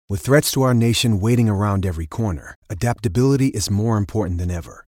With threats to our nation waiting around every corner, adaptability is more important than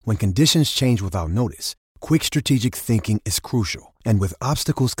ever. When conditions change without notice, quick strategic thinking is crucial. And with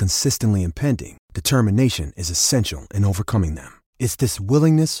obstacles consistently impending, determination is essential in overcoming them. It's this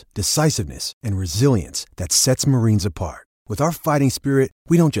willingness, decisiveness, and resilience that sets Marines apart. With our fighting spirit,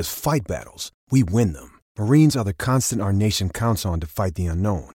 we don't just fight battles, we win them. Marines are the constant our nation counts on to fight the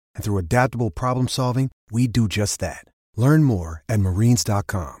unknown. And through adaptable problem solving, we do just that. Learn more at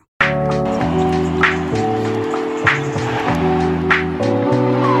marines.com.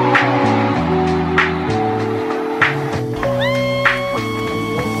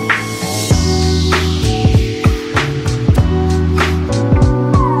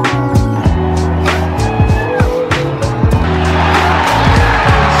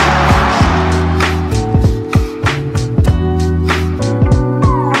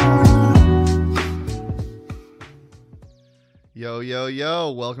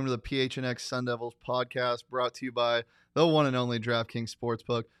 Yo, welcome to the PHNX Sun Devils podcast, brought to you by the one and only DraftKings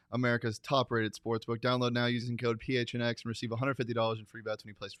Sportsbook, America's top-rated sportsbook. Download now using code PHNX and receive $150 in free bets when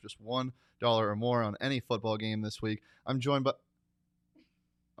you place for just $1 or more on any football game this week. I'm joined by...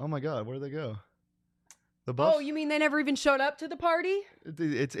 Oh my God, where did they go? The Buffs? Oh, you mean they never even showed up to the party?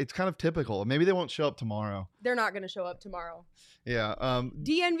 It's kind of typical. Maybe they won't show up tomorrow. They're not going to show up tomorrow. Yeah.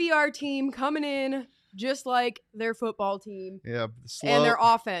 DNVR team coming in just like their football team. Yeah. And their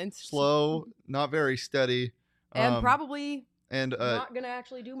offense. Slow, not very steady. And probably and not going to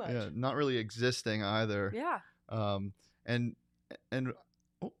actually do much. Yeah, not really existing either. Yeah. And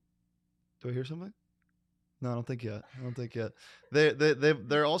oh, do I hear something? No, I don't think yet.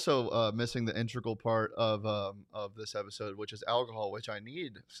 They're also missing the integral part of this episode, which is alcohol, which I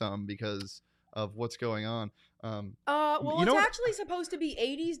need some because of what's going on. Well, it's actually supposed to be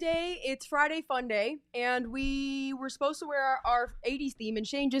 80s Day. It's Friday Fun Day, and we were supposed to wear our 80s theme, and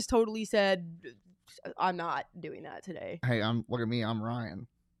Shane just totally said, I'm not doing that today. Hey, look at me, I'm Ryan.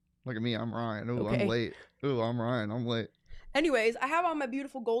 Look at me, I'm Ryan. Ooh, okay. I'm late. Ooh, I'm Ryan, I'm late. Anyways, I have on my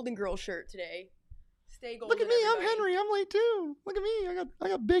beautiful Golden Girl shirt today. Stay golden. Look at me, everybody. I'm Henry. I'm late too. Look at me, I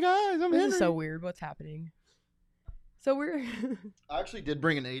got big eyes. I'm This Henry. is so weird. What's happening? So we're. I actually did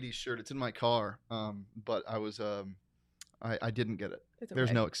bring an 80s shirt. It's in my car, but I was I didn't get it. It's okay.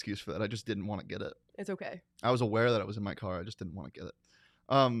 There's no excuse for that. I just didn't want to get it. It's okay. I was aware that it was in my car. I just didn't want to get it.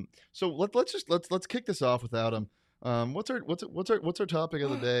 So let's kick this off without him. What's our topic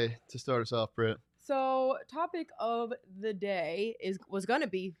of the day to start us off, Britt? So topic of the day was gonna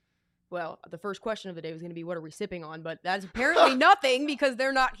be, well, the first question of the day was gonna be, what are we sipping on? But that's apparently nothing because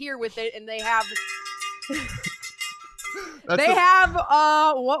they're not here with it, and they have. have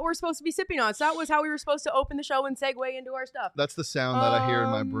what we're supposed to be sipping on. So that was how we were supposed to open the show and segue into our stuff. That's the sound that I hear in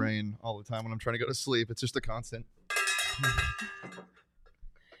my brain all the time when I'm trying to go to sleep. It's just a constant.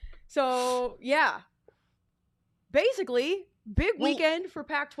 So yeah, basically big weekend for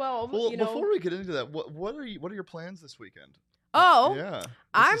Pac-12. Well, before we get into that, what are your plans this weekend? Oh, yeah,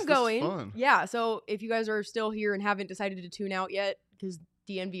 I'm going. This is fun. Yeah, so if you guys are still here and haven't decided to tune out yet, because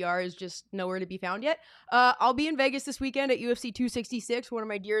DNVR is just nowhere to be found yet. I'll be in Vegas this weekend at UFC 266. One of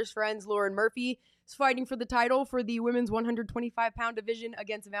my dearest friends, Lauren Murphy, is fighting for the title for the women's 125-pound division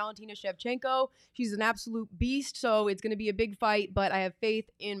against Valentina Shevchenko. She's an absolute beast, so it's going to be a big fight, but I have faith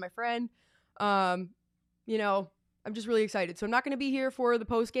in my friend. I'm just really excited. So I'm not going to be here for the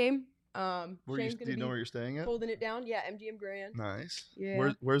post game. Do you know where you're staying at? Holding it down. Yeah, MGM Grand. Nice.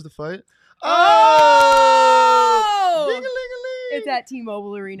 Yeah. Where's the fight? Oh! Ding-a-ling-a-ling! It's at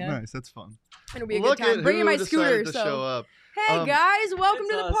T-Mobile Arena. Nice, that's fun. It'll be a good time. Bringing my scooter. To show up. Hey guys, welcome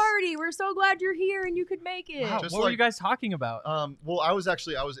to the party. We're so glad you're here and you could make it. Wow, what were you guys talking about? Well, I was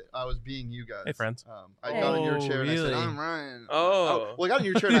being you guys. Hey, friends. I got in your chair and I said, really? I'm Ryan. Oh. Well, I got in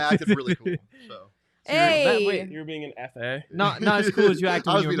your chair and I acted really cool. So. Hey. Wait, you were being an FA? Not as cool as you acted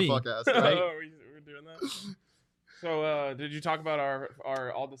I was when you being were a me. fuck ass. Right? Oh, we're doing that? So, did you talk about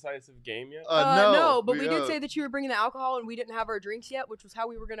our all-decisive game yet? No, but we did say that you were bringing the alcohol and we didn't have our drinks yet, which was how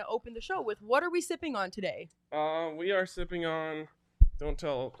we were going to open the show with. What are we sipping on today? We are sipping on, don't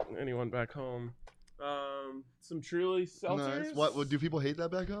tell anyone back home, some Truly seltzers. Nice. What do people hate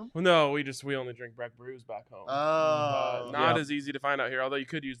that back home? Well, no, we only drink Breck Brews back home. Oh. Not as easy to find out here, although you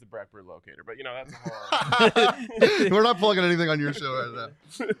could use the Breck Brew locator, but that's a whole We're not plugging anything on your show right now.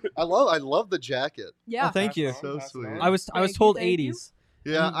 I love the jacket. Yeah. Oh, thank you. So sweet. I was told Thank you. 80s.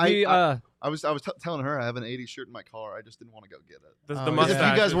 Yeah, I I was telling her I have an 80s shirt in my car. I just didn't want to go get it. The mustache.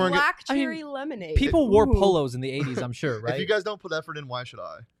 If you guys weren't Black cherry lemonade. people wore Ooh. polos in the 80s, I'm sure, right? If you guys don't put effort in, why should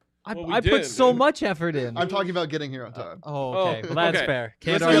I? Well, we I did, put so man. much effort in. I'm talking about getting here on time. Oh, okay. Oh, Well, that's okay. fair.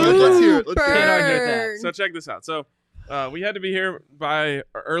 Can't Let's argue go. with Let's that. hear it. Let's hear it. Can't argue with that. So check this out. So We had to be here by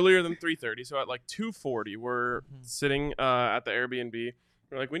earlier than 3:30, so at like 2:40, we're sitting at the Airbnb.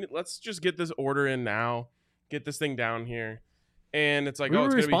 We're like, let's just get this order in now, get this thing down here, and it's like, we were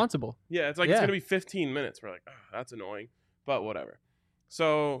it's gonna responsible. be, it's like it's gonna be 15 minutes. We're like, that's annoying, but whatever.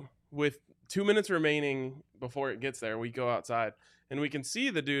 So with 2 minutes remaining before it gets there, we go outside and we can see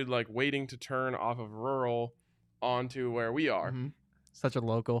the dude like waiting to turn off of rural onto where we are, Such a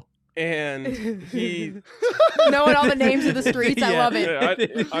local. and he. Knowing all the names of the streets, I Yeah. love it.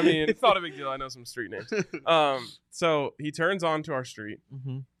 Yeah, I mean, it's not a big deal. I know some street names. So he turns onto our street,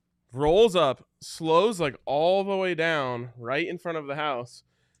 rolls up, slows like all the way down right in front of the house,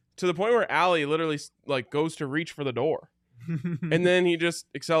 to the point where Allie literally like goes to reach for the door, and then he just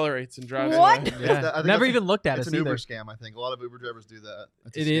accelerates and drives What? away. Yeah. I think Never that's even looked at It's us an either. Uber scam, I think. A lot of Uber drivers do that.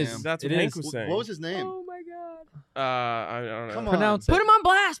 It's a It is. scam. That's It what Hank is. was saying. What was his name? Oh my god. I don't know. Come on. Pronounce Put it. him on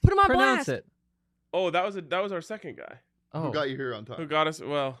blast. Put him on Pronounce blast. it. Oh, that was our second guy Oh. Who got you here on who time? got us.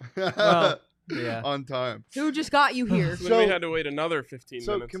 Well, Well, yeah. On time. Who just got you here? so then So- we had to wait another 15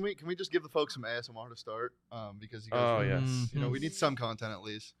 So minutes. can we just give the folks some ASMR to start? Because you guys, Oh yes. you know, we need some content at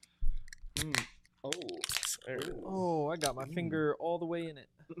least. Oh, There it is. Oh, I got my finger all the way in it.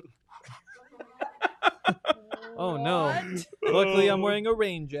 Oh no! Luckily, I'm wearing a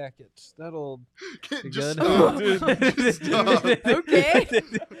rain jacket. That'll be just good. stop. Just stop. Okay.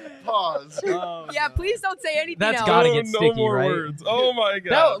 Pause. Oh, Yeah, no. please don't say anything That's else. gotta Oh, get no sticky, more right? words. Oh my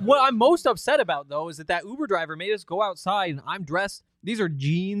god. That, what I'm most upset about though is that Uber driver made us go outside and I'm dressed. These are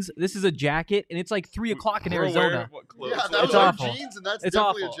jeans. This is a jacket, and it's like 3 o'clock in We're aware Arizona. of what clothes Yeah, we that was It's our awful. jeans, and that's It's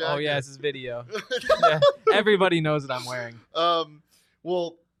definitely awful. a jacket. Oh yeah, this is video. Yeah, everybody knows what I'm wearing.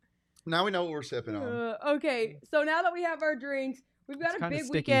 Well, now we know what we're sipping on. Okay, so now that we have our drinks, we've got It's a kinda big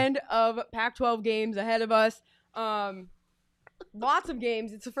sticky. weekend of Pac-12 games ahead of us. Lots of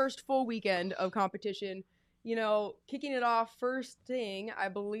games. It's the first full weekend of competition. You know, kicking it off first thing, I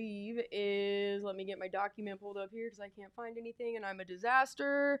believe, is, let me get my document pulled up here because I can't find anything and I'm a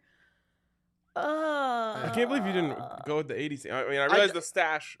disaster. I can't believe you didn't go with the 80s. I mean, I realize the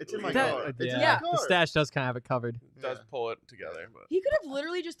stash It's in my That- car. It's in Yeah. my car. The stash does kind of have it covered. does Yeah. pull it together, but He could have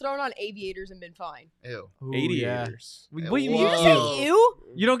literally just thrown on aviators and been fine. Ew. Ooh, 80 yeah. years. What do you Whoa. mean? You just Whoa. say you?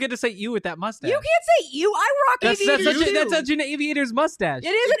 You don't get to say you with that mustache. You can't say you. I rock That's aviators such too. that's such an aviator's mustache. It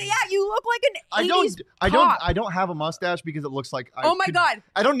isn't. Yeah, you look like an I 80s don't. cop. I don't have a mustache because it looks like. Oh my god.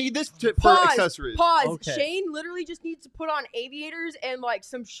 I don't need this for Pause. accessories. Pause. Okay. Shane literally just needs to put on aviators and like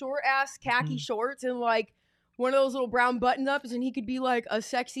some short ass khaki shorts and like one of those little brown button ups, and he could be like a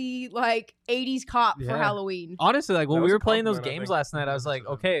sexy like 80s cop for Yeah. Halloween. Honestly, like when That we was a were playing those compliment, I games think. last night, I was like,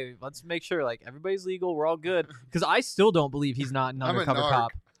 okay, let's make sure like everybody's legal, we're all good. Because I still don't believe he's not an I'm a undercover narc.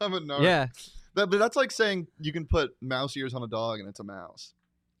 cop. I'm a narc. Yeah, But that's like saying you can put mouse ears on a dog and it's a mouse.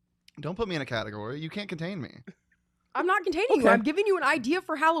 Don't put me in a category. You can't contain me. I'm not containing you. Okay. I'm giving you an idea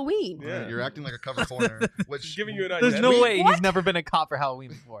for Halloween. Yeah. You're acting like a cover corner, Just which giving you an there's idea. no way he's What? never been a cop for Halloween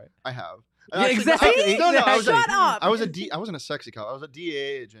before. I have. Yeah, Actually, exactly, No, I was, Shut up. I wasn't a sexy cop. I was a DA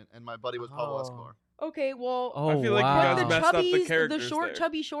agent, and my buddy was Pablo Oh. Escobar. Okay, well, Oh, I feel like you wow. guys the messed up the chubbies, the characters short there.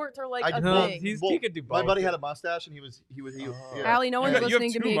 chubby shorts are like I a did No, not- thing. he could do both. My buddy had a mustache, and he was. Oh. Yeah. Allie, no one's You have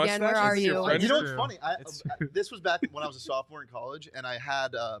listening to two me again. Where mustaches? are Your you? friend- You know what's true. funny? It's true. This was back when I was a sophomore in college, and I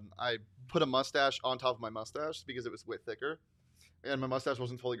had I put a mustache on top of my mustache because it was way thicker, and my mustache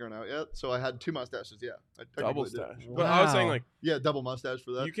wasn't fully grown out yet. So I had two mustaches. Yeah, I Double technically did. stash. But I was saying Wow. like Yeah, double mustache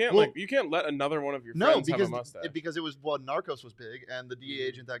for that. you can't Well, you can't let another one of your no friends have a because mustache. because it was Narcos was big, and the DA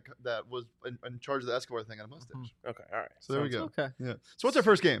agent that was in charge of the Escobar thing had a mustache. Okay, all right. So there we Sounds- go. Okay. Yeah. So what's our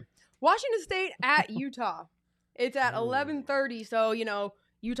first game? Washington State at Utah. It's at Ooh. 11:30, so you know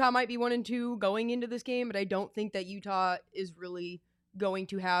Utah might be 1-2 going into this game, but I don't think that Utah is really going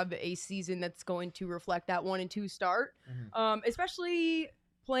to have a season that's going to reflect that 1-2 start. Especially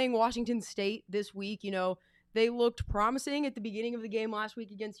playing Washington State this week. You know, they looked promising at the beginning of the game last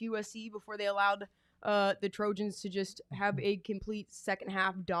week against USC before they allowed the Trojans to just have a complete second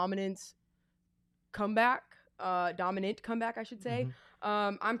half dominant comeback, I should say.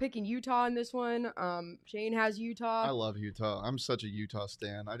 I'm picking Utah in this one. Shane has Utah. I love Utah. I'm such a Utah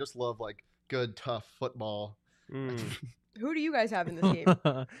stan. I just love like good, tough football. Mm. Who do you guys have in this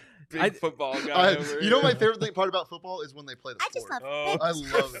game? Big football guy over You know here. my favorite part about football is when they play the sport. Oh, I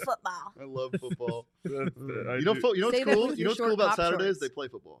love it. football. I love football. that's it. I You know, do- you know Say what's that cool? with You your know what's cool short about pop Saturdays? shorts. They play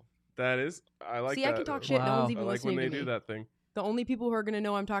football. that is. I like See, that. I can talk shit. No Wow. one's I even like listening when they to do me. that thing. The only people who are going to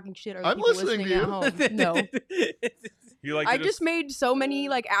know I'm talking shit are the I'm people listening listening to at home. No. You like I to just made so many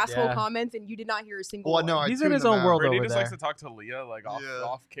like asshole Yeah. comments and you did not hear a single Well, one. no, I He's in tuned his them own out. world Brady over just there. likes to talk to Leah like off Yeah.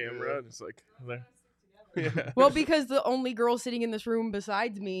 off camera. Yeah. And it's like there. Yeah. Well, because the only girl sitting in this room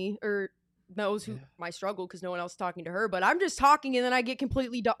besides me, or knows who my struggle because no one else is talking to her. But I'm just talking, and then I get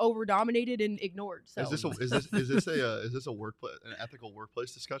completely over dominated and ignored. So Is this a workplace, an ethical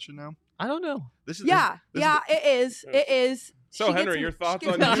workplace discussion now? I don't know. This is it is. It is. So She gets Henry, me- your she thoughts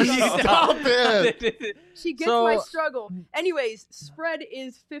gets on my Utah? struggle. Stop it. She gets So- my struggle. Anyways, spread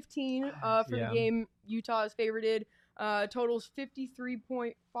is 15 for Yeah. the game. Utah is favorited. Totals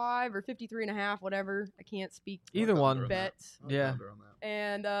 53.5 or 53.5, whatever. I can't speak Either one. bets. Yeah.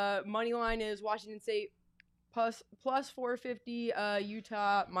 And money line is Washington State plus 450,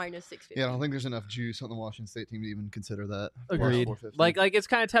 Utah minus 650. Yeah, I don't think there's enough juice on the Washington State team to even consider that. Agreed. Plus 450. Like it's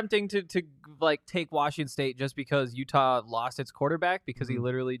kind of tempting to like take Washington State just because Utah lost its quarterback because he Mhm.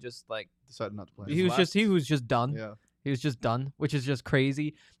 literally just like decided not to play. he was just done. Yeah. He was just done, which is just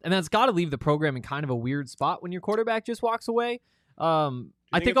crazy. And that's got to leave the program in kind of a weird spot when your quarterback just walks away. I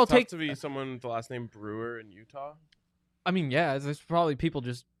think it's I'll tough take. to be someone with the last name Brewer in Utah. I mean, yeah, there's probably people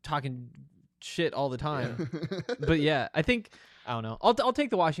just talking shit all the time. But yeah, I think I don't know. I'll take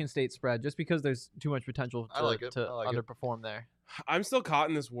the Washington State spread just because there's too much potential I like it. to I like it. underperform there. I'm still caught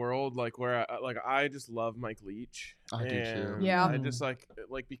in this world where I just love Mike Leach. I do too. and Yeah. I just like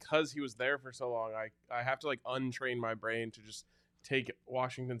because he was there for so long, I have to like untrain my brain to just take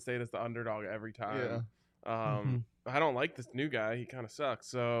Washington State as the underdog every time. I don't like this new guy. He kind of sucks.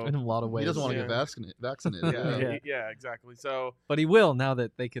 So In a lot of ways. He doesn't want to Yeah. get vaccinated. yeah, Yeah. yeah, exactly. So But he will now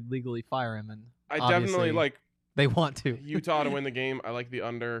that they could legally fire him, and I obviously definitely like they want to. Utah to win the game. I like the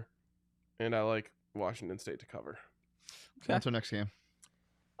under, and I like Washington State to cover. Okay. What's our next game?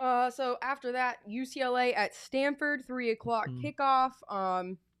 So after that, UCLA at Stanford, 3:00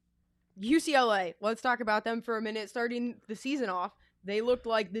 kickoff. UCLA, let's talk about them for a minute. Starting the season off, they looked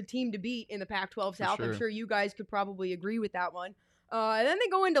like the team to beat in the Pac-12 South. sure. I'm sure you guys could probably agree with that one. And then they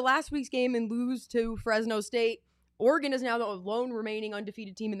go into last week's game and lose to Fresno State. Oregon is now the lone remaining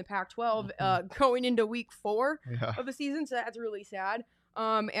undefeated team in the Pac-12 going into week 4 Yeah. of the season, so that's really sad.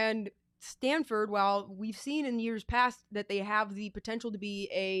 And Stanford, while we've seen in years past that they have the potential to be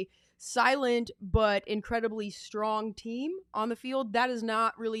a silent but incredibly strong team on the field, that is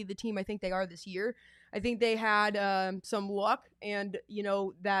not really the team I think they are this year. I think they had some luck and,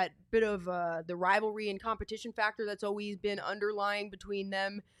 that bit of the rivalry and competition factor that's always been underlying between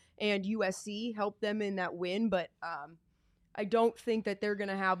them and USC helped them in that win. But I don't think that they're going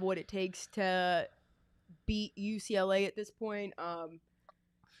to have what it takes to beat UCLA at this point.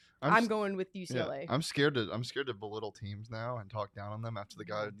 I'm going with UCLA. I'm scared to belittle teams now and talk down on them after the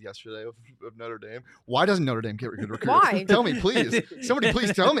guy yesterday of Notre Dame. Why doesn't Notre Dame get good recruits? Why? Tell me, please. Somebody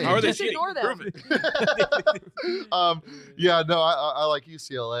please tell me. How are they Just cheating? ignore them. Prove it. I like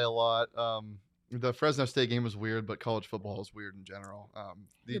UCLA a lot. The Fresno State game was weird, but college football is weird in general.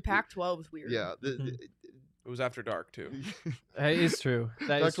 The Pac-12 is weird. Yeah. It was after dark too. It is true.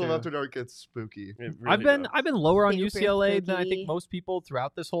 That is Pac-12 true. after dark gets spooky. It I've really been does. I've been lower on Super UCLA than I spooky. think most people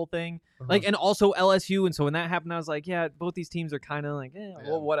throughout this whole thing. Uh-huh. Like, and also LSU. And so when that happened, I was like, yeah, both these teams are kind of like, Yeah.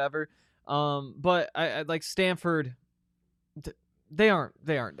 well, whatever. But I like Stanford. They aren't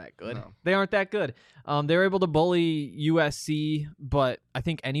that good. No. They aren't that good. They were able to bully USC, but I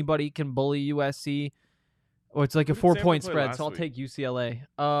think anybody can bully USC. Or it's like a Who did 4-point Stanford play spread, so I'll last take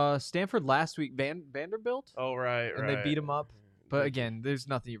UCLA. Stanford last week, Vanderbilt, Oh right, and right. they beat 'em up. But again, there's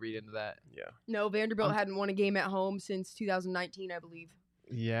nothing you read into that. yeah, No, Vanderbilt hadn't won a game at home since 2019, I believe.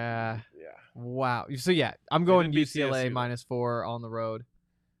 Yeah. yeah. Wow. So yeah, I'm going did beat UCLA CSU. -4 on the road.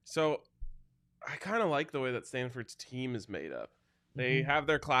 So I kind of like the way that Stanford's team is made up. They Mhm. have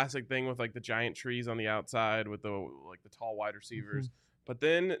their classic thing with like the giant trees on the outside with the tall wide receivers, but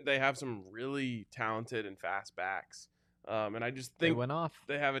then they have some really talented and fast backs. And I just They think went off.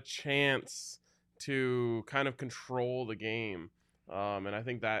 they have a chance to kind of control the game. And I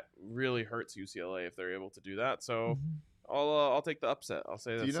think that really hurts UCLA if they're able to do that. So Mhm. I'll take the upset. I'll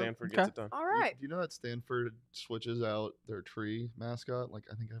say Do that you know- Stanford Okay. gets it done. All right. Do you know that Stanford switches out their tree mascot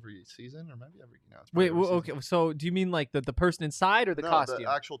I think every season or maybe every it's Wait, probably every okay. season. So do you mean like the person inside or the No, costume? the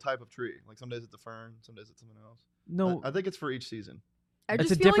actual type of tree. Like some days it's a fern, some days it's something else. No, I think it's for each season. I That's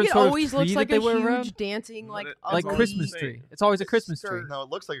just a feel like different it sort of always looks tree like that a they wear huge around? dancing, But like it- like ugly Christmas Same. tree. It's always a Christmas tree. skirt. No, it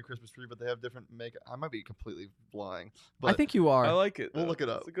looks like a Christmas tree, but they have different makeup. I might be completely lying. I But think you are. I like it. We'll though. look it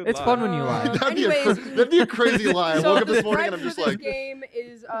up. It's a good It's lie. fun when you lie. that'd be a crazy lie. I So woke up the this morning spread and I'm for just this like, game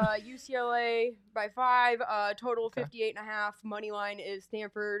is UCLA by 5, total 58.5. Money line is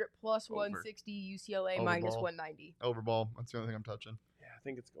Stanford plus Over. 160, UCLA Over minus ball. 190. overball. That's the only thing I'm touching. Yeah, I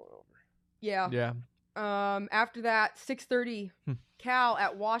think it's going over. Yeah. Yeah. After that, 6:30, Cal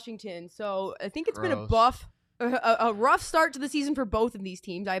at Washington. So I think it's been a Gross. a rough start to the season for both of these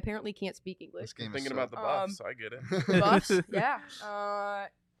teams. I apparently can't speak English. This game Thinking is about the Buffs, I get it. Buffs, yeah.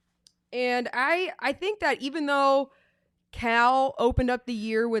 And I think that even though Cal opened up the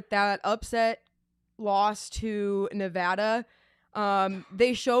year with that upset loss to Nevada,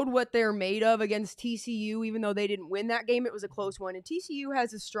 they showed what they're made of against TCU. Even though they didn't win that game, it was a close one. And TCU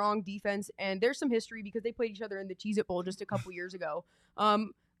has a strong defense, and there's some history because they played each other in the Cheez-It Bowl just a couple years ago.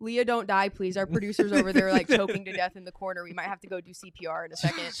 Leah, don't die, please. Our producer's over there like choking to death in the corner. We might have to go do CPR in a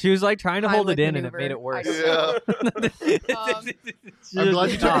second. She was like trying to hold it Heimlich in, and it maneuver. made it worse. Yeah. I'm glad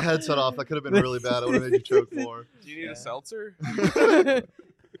you took a headset off. That could have been really bad. It would have made you choke more. Do you need a seltzer?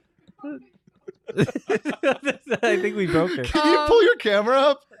 I think we broke her. Can you pull your camera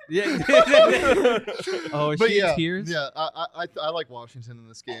up? Yeah. Oh, is But she yeah, in tears? yeah, I like Washington in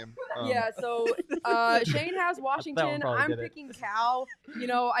this game. Yeah, so Shane has Washington. probably I'm did it. picking Cal. You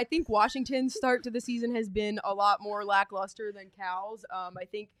know, I think Washington's start to the season has been a lot more lackluster than Cal's. I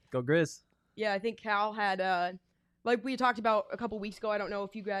think, Go Grizz. yeah, I think Cal had, like we talked about a couple weeks ago. I don't know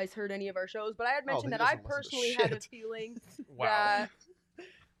if you guys heard any of our shows, but I had mentioned he that I doesn't listen to personally had a shit. feeling Wow.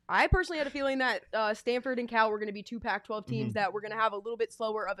 that Stanford and Cal were going to be two Pac-12 teams that were going to have a little bit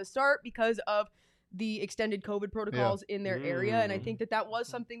slower of a start because of the extended COVID protocols in their area. And I think that was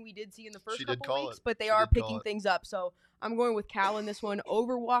something we did see in the first She did couple call weeks, it. but they She are did call picking it. things up. So I'm going with Cal in this one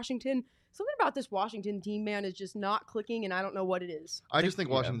over Washington. Something about this Washington team, man, is just not clicking, and I don't know what it is. I just think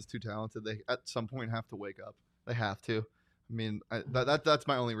yeah. Washington's too talented. They at some point have to wake up. They have to. I mean, that's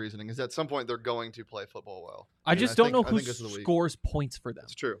my only reasoning is at some point they're going to play football well. I And just don't know I who think this is the week. scores points for them.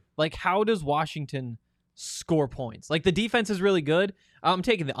 It's true. Like, how does Washington score points? Like, the defense is really good. I'm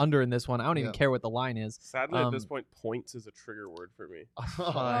taking the under in this one. I don't even Yeah. care what the line is. Sadly, at this point, points is a trigger word for me. I'm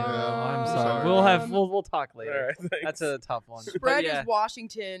I'm sorry. sorry. We'll talk later. All right, thanks. That's a tough one. But Spread yeah. is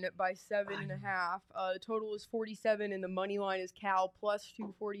Washington by 7.5. The total is 47, and the money line is Cal plus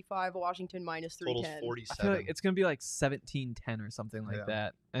 245. Washington minus Total's 310. I feel 47. like it's gonna be like 17-10 or something like Yeah.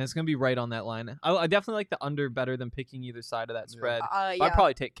 that, and it's gonna be right on that line. I definitely like the under better than picking either side of that spread. But Yeah. I'd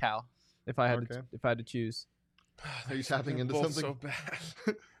probably take Cal if I had Okay. to choose. Are you tapping into Both something? so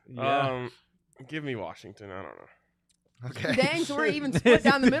bad. Yeah. Give me Washington. I don't know. Okay. Dang, so we're even split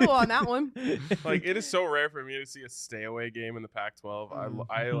down the middle on that one. Like, it is so rare for me to see a stay away game in the Pac-12.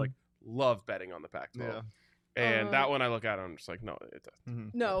 I like love betting on the Pac-12. Yeah. And that one I look at, I'm just like, no, it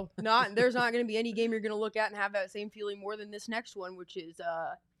doesn't. Mhm. No, there's not going to be any game you're going to look at and have that same feeling more than this next one, which is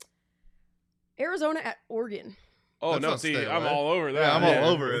Arizona at Oregon. Oh, That's no, not see, stay I'm away. all over that. Yeah, I'm all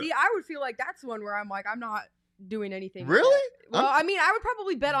over it. See, I would feel like that's one where I'm like, I'm not doing anything. with Really? that. Well, I mean, I would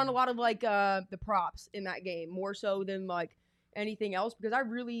probably bet on a lot of like the props in that game more so than like anything else because I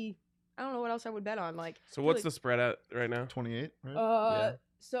don't know what else I would bet on. Like, So what's the spread at right now? 28, right? Yeah.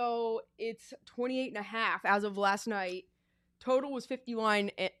 So it's 28.5 as of last night. Total was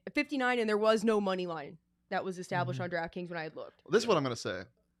 59, and there was no money line that was established on DraftKings when I had looked. This is what I'm going to say.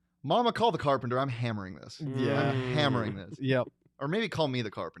 Mama, call the carpenter. I'm hammering this. Yeah. I'm hammering this. Yep. Or maybe call me the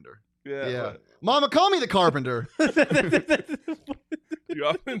carpenter. Yeah. Yeah. Mama, call me the carpenter. You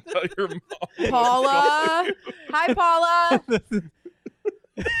often tell your mom. Paula. Hi, Paula.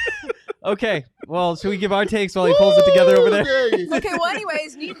 Okay. Well, should we give our takes while he pulls it together over there? Okay. Okay, well,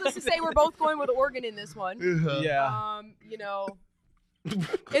 anyways, needless to say, we're both going with Oregon in this one. Yeah. You know,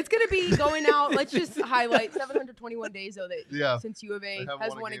 it's going to be going out. Let's just highlight 721 days, though, that Yeah. since U of A They have has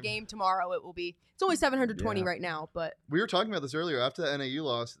won a won a game. game tomorrow, it will be. It's only 720 Yeah. right now, but We were talking about this earlier. After the NAU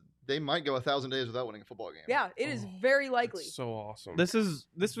loss, they might go 1,000 days without winning a football game. yeah, it is Oh, very likely. That's so awesome. This was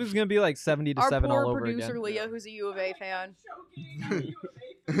gonna be like 70 to Our 7 poor all over producer, again. Leah, who's a U of A fan.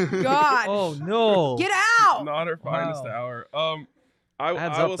 God. Oh no! Get out! Not our finest Wow. hour.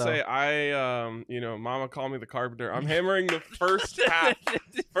 Adds I up, will though. say Mama call me the carpenter. I'm hammering the first half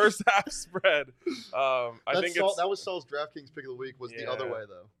spread. I think it's that was Saul's DraftKings pick of the week. Was the other Yeah. way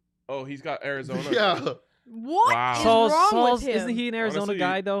though. oh, he's got Arizona. Yeah. What Wow. is Saul's, wrong Saul's, with him? isn't he an Arizona Honestly,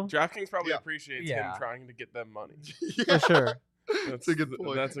 guy though? DraftKings probably Yeah. appreciates Yeah. him trying to get them money. Yeah. For sure. That's a good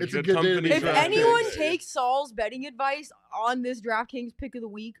point. That's a It's good day to company. be If DraftKings. anyone DraftKings. takes Saul's betting advice on this DraftKings pick of the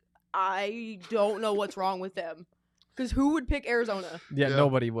week, I don't know what's wrong with them. Because who would pick Arizona? Yeah, Yeah.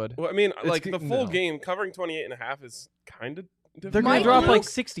 nobody would. Well, I mean, It's like g- the full no. game covering 28.5 is kind of difficult. They're gonna Mike drop Luke- like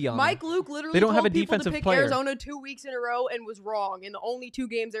 60 on. Mike Luke literally They don't told have a people to defensive pick player. Arizona 2 weeks in a row and was wrong. In the only 2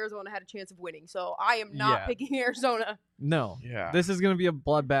 games Arizona had a chance of winning. So I am not Yeah. picking Arizona. No. Yeah. This is gonna be a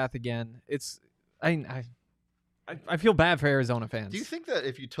bloodbath again. I feel bad for Arizona fans. Do you think that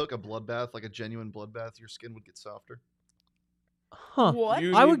if you took a bloodbath, like a genuine bloodbath, your skin would get softer? Huh? What?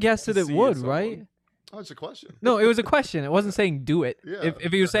 You I would need guess to that it see would, someone. right? Oh, it's a question. No, it was a question. It wasn't saying do it. Yeah,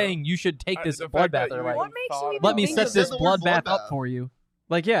 If he was the hell? saying you should take this The fact that bloodbath, or you like, What even makes thought you about even let me think set of Said this the word bloodbath up bloodbath. for you.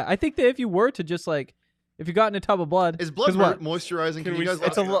 Like, yeah, I think that if you were to just like, If you got in a tub of blood, Is blood 'cause what? moisturizing? Can we you guys?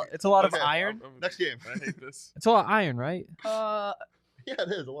 stop? It's a lot of Okay. iron. Next game. I hate this. It's a lot of iron, right? Yeah, it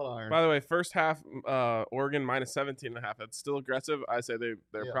is a lot of iron. By the way, first half, Oregon minus 17.5. That's still aggressive. I say they're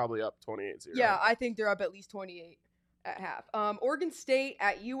Yeah. probably up 28-0. Yeah, I think they're up at least 28 at half. Oregon State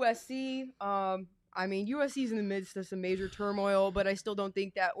at USC. I mean, USC's in the midst of some major turmoil, but I still don't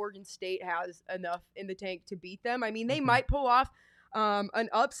think that Oregon State has enough in the tank to beat them. I mean, they might pull off an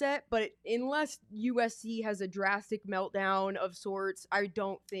upset, but unless USC has a drastic meltdown of sorts, I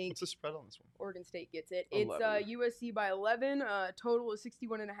don't think What's the spread on this one? Oregon State gets it. 11. It's USC by 11. Total is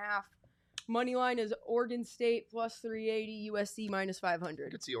 61.5. Money line is Oregon State plus 380, USC minus I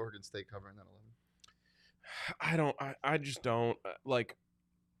 500. could see Oregon State covering that 11. I just don't like.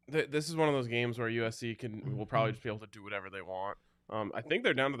 This is one of those games where USC will probably just be able to do whatever they want. I think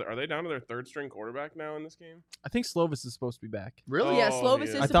they're down to are they down to their third string quarterback now in this game? I think Slovis is supposed to be back. Really? Yeah, Oh, Slovis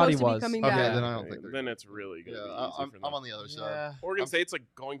yeah. is I thought he supposed to be was. coming Okay, back. then I don't think they're. Then it's really gonna be Yeah, easy for them. I'm on the other side. Oregon State's like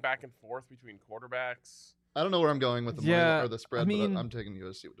going back and forth between quarterbacks. I don't know where I'm going with the money Yeah, or the spread, I mean- but I'm taking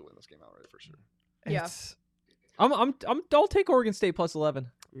USC to win this game outright for sure. Yeah. It's- I'll take Oregon State plus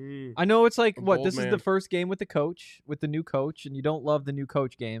 11. Mm. I know it's like A what bold this is man. the first game with the new coach, and you don't love the new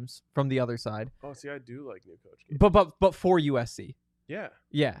coach games from the other side. Oh, see, I do like new coach games. But for USC, Yeah.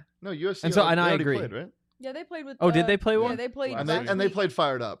 yeah. No, USC. And so- already- and they I already agree. Played, right? Yeah, they played with. Oh, did they play Yeah, one? they played. And last they week. played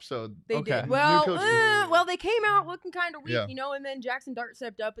fired up. So They Okay. did. New Well, coach- well, they came out looking kind of weak, Yeah. you know, and then Jackson Dart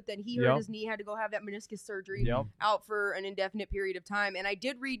stepped up, but then he hurt Yep. his knee, had to go have that meniscus surgery, Yep. out for an indefinite period of time. And I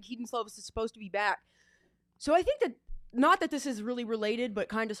did read Keaton Slovis is supposed to be back. So I think that, not that this is really related, but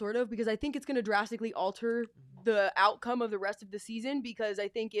kind of sort of, because I think it's going to drastically alter the outcome of the rest of the season, because I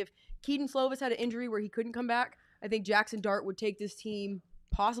think if Keaton Slovis had an injury where he couldn't come back, I think Jackson Dart would take this team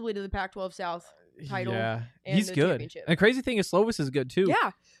possibly to the Pac-12 South. Title Yeah, and he's the good. championship. And crazy thing is Slovis is good too.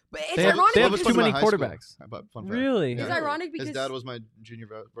 Yeah, but it's They have- ironic they have Slovis because too was in many my high school. quarterbacks. But fun fact. Really? It's Yeah. ironic because His dad was my junior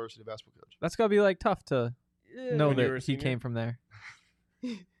varsity basketball coach. That's gotta be like tough to know When you were that a he senior? came from there.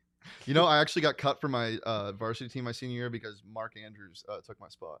 You know, I actually got cut from my varsity team my senior year because Mark Andrews took my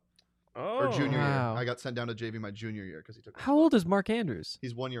spot. Oh. Or junior Wow. year. I got sent down to JV my junior year because he took my How spot. old is Mark Andrews?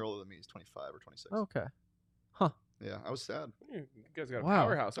 He's 1 year older than me. He's 25 or 26. Okay. Yeah, I was sad. You guys got a Wow.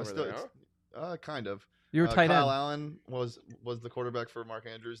 powerhouse I over still, there, huh? kind of. You were tight Kyle end. Allen was the quarterback for Mark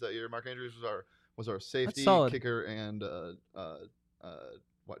Andrews that year. Mark Andrews was our safety, solid. kicker, and wide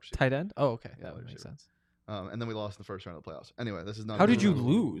receiver. Tight end? Oh, okay. Yeah, That wide makes receiver. sense. And then we lost in the first round of the playoffs. Anyway, this is not. How did you this is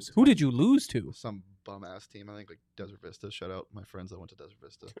lose? Who did you lose to? Some bum ass team. I think like Desert Vista. Shout out my friends that went to Desert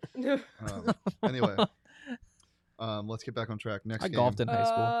Vista. Anyway, let's get back on track. Next I game. golfed in high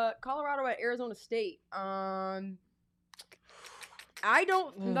school. Colorado at Arizona State. I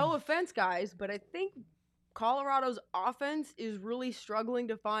don't. No offense, guys, but I think Colorado's offense is really struggling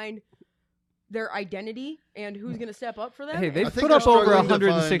to find their identity and who's going to step up for them. Hey, I they've think put up they're over struggling to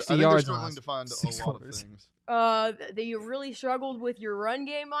 160 find- yards I in think the they're last struggling to 6 find a lot of quarters. things. They really struggled with your run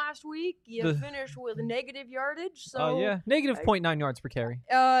game last week. You The- finished with negative yardage. So, Oh yeah, negative I- 0.9 yards per carry.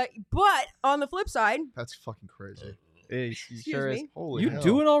 But on the flip side, That's fucking crazy. excuse sure is. me, Holy You hell.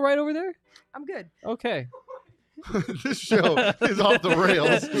 doing all right over there? I'm good. Okay. This show is off the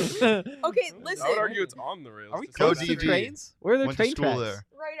rails. Okay, listen. I would argue it's on the rails. Are we to close some to DV. degree. trains? Where are the Went to train school tracks? there.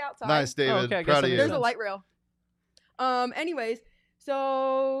 Right outside. Nice, David. okay, I guess Proud that of you. makes There's a sense. light rail. Anyways,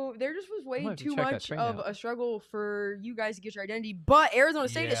 so there just was I way might have to too check that much train of out. a struggle for you guys to get your identity. But Arizona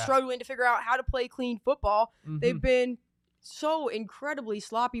State is Yeah. struggling to figure out how to play clean football. They've Mhm. been so incredibly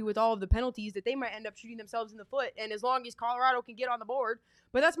sloppy with all of the penalties that they might end up shooting themselves in the foot. And as long as Colorado can get on the board,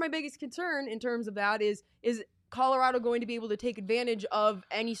 but that's my biggest concern in terms of that is Colorado going to be able to take advantage of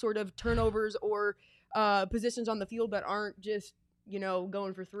any sort of turnovers or positions on the field that aren't just,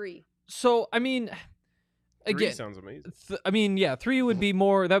 going for three. So I mean, Three again, sounds amazing. yeah, 3 would be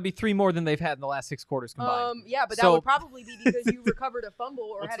more. That would be 3 more than they've had in the last 6 quarters combined. Yeah, but that So- would probably be because you recovered a fumble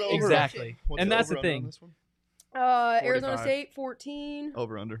or What's had the an over? interception. Exactly. What's And that's the over-under on thing. this one? Arizona 45. State 14.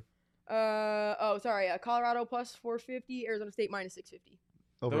 Over under. Colorado plus 450. Arizona State minus 650.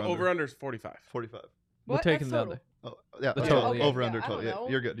 Over The under. over under is 45. 45. We're What? taking That's the total. under. Oh, yeah. The okay, total, yeah. Over Yeah, under I total. don't Yeah, know.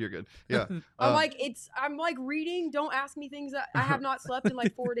 you're good. You're good. Yeah. I'm like reading. Don't ask me things that I have not slept in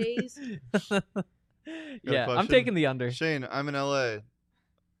like 4 days. Yeah, I'm question? taking the under. Shane, I'm in LA.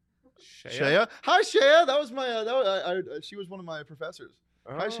 Shea? Shea? Hi, Shea. That was my. She was one of my professors.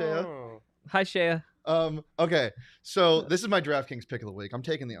 Hi, Shea. Oh. Hi, Shea. Okay, so this is my DraftKings pick of the week. I'm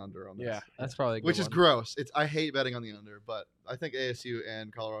taking the under on this. Yeah. That's probably a good Which is one. gross. I hate betting on the under, but I think ASU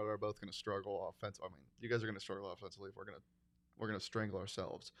and Colorado are both going to struggle offensively. I mean, you guys are going to struggle offensively. We're going to strangle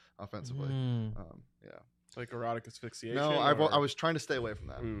ourselves offensively. Mm. Yeah. Like erotic asphyxiation? No, I was trying to stay away from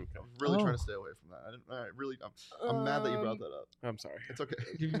that. Okay. Really trying Oh. to stay away from that. I'm mad that you brought that up. I'm sorry. It's okay.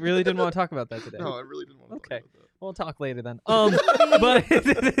 You really didn't want to talk about that today. No, I really didn't want to Okay. talk about that. We'll talk later then. But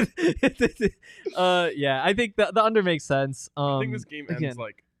yeah, I think the under makes sense. I think this game ends again,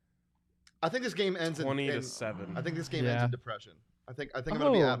 like I think this game ends 20 in to 7. I think this game ends Yeah. in depression. I think I'm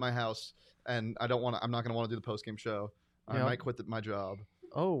gonna be Oh. at my house and I'm not gonna want to do the post game show. I Yep. might quit my job.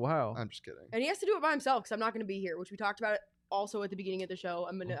 Oh wow. I'm just kidding. And he has to do it by himself because I'm not going to be here, which we talked about also at the beginning of the show.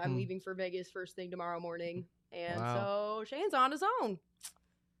 I'm Mhm. leaving for Vegas first thing tomorrow morning, and Wow. so Shane's on his own.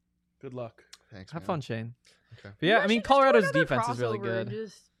 Good luck. Thanks. Have man. fun, Shane. Okay. But yeah, You I guys mean should just do Colorado's another defense is really crossover and good.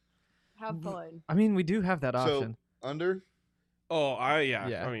 Just have fun. I mean, we do have that So option. under. Oh, yeah.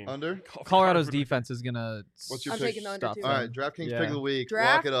 Yeah. I mean, Under? Colorado's defense is gonna. What's your I'm pick? taking the under stop too. them. All right, DraftKings Yeah. pick of the week.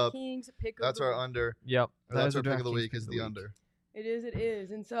 Draft Lock it up. Kings pick of That's the our week. under. Yep. that That's is our pick of the DraftKings week. pick Is of the week. under. It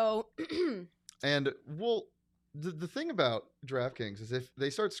is, and so And the thing about DraftKings is if they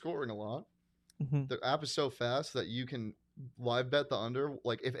start scoring a lot, Mhm. the app is so fast that you can live bet the under.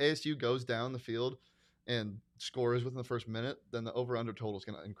 Like if ASU goes down the field and scores within the first minute, then the over under total is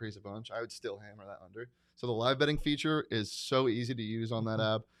going to increase a bunch. I would still hammer that under. So the live betting feature is so easy to use on that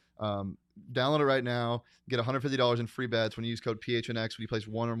app. Download it right now. Get $150 in free bets when you use code PHNX when you place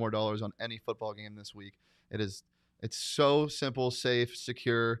 $1 or more on any football game this week. It's so simple, safe,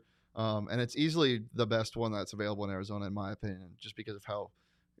 secure, and it's easily the best one that's available in Arizona, in my opinion, just because of how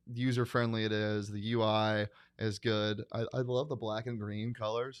user friendly it is. The UI is good. I love the black and green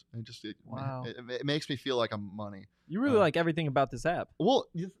colors. Wow. It makes me feel like I'm money. You really like everything about this app. Well,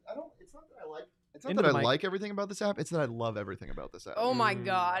 I don't. It's not that I like. It's not Into that the I mic. like everything about this app. It's that I love everything about this app. oh my Mm.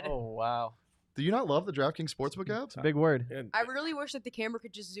 god. Oh wow. Do you not love the DraftKings Sportsbook app? It's a big word. And I really wish that the camera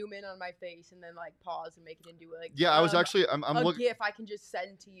could just zoom in on my face and then like pause and make it into like Yeah, I was actually. I'm a looking. GIF I can just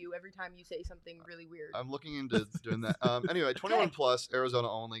send to you every time you say something really weird. I'm looking into doing that. Anyway, 21 plus,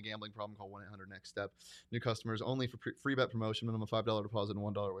 Arizona only. Gambling problem? Call 1-800-NEXT STEP. New customers only for free bet promotion. Minimum $5 deposit and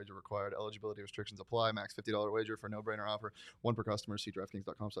 $1 wager required. Eligibility restrictions apply. Max $50 wager for no-brainer offer. One per customer. See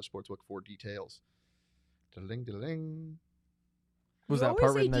DraftKings.com/sportsbook for details. Da-ding, da-ding. Was You that always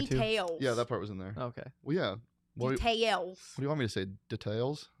part say written there too? details. Yeah, that part was in there. Okay. Well, yeah. What do Details. you want me to say?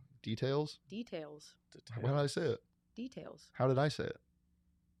 Details? Details? Details. How did I say it? Details. How did I say it?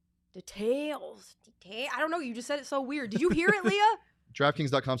 Details. I don't know. You just said it so weird. Did you hear it, Leah?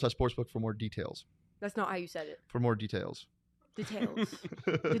 DraftKings.com/sportsbook for more details. That's not how you said it. For more details. Details.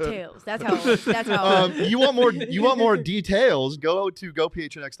 Details. That's how. That's how. You want more? You want more details? Go to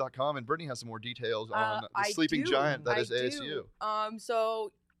gophnx.com, and Brittany has some more details on the I sleeping do. giant that I is ASU. do.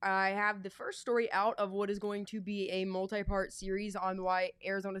 So I have the first story out of what is going to be a multi-part series on why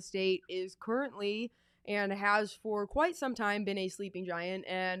Arizona State is currently and has for quite some time been a sleeping giant,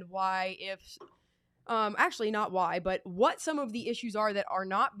 and why actually not why, but what some of the issues are that are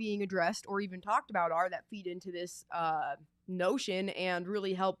not being addressed or even talked about are that feed into this notion and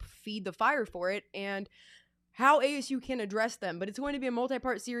really help feed the fire for it, and how ASU can address them. But it's going to be a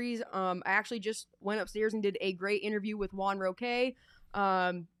multi-part series. I actually just went upstairs and did a great interview with Juan Roque.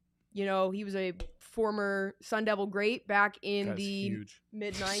 You know, he was a former Sun Devil great back in Guy's the huge.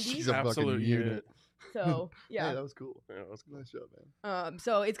 mid-90s. He's a fucking Absolute unit. unit. So, yeah. Hey, that was cool. Yeah, let's go. Nice job, man.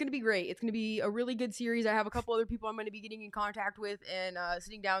 So it's going to be great. It's going to be a really good series. I have a couple other people I'm going to be getting in contact with and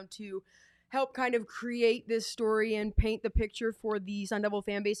sitting down to help kind of create this story and paint the picture for the Sun Devil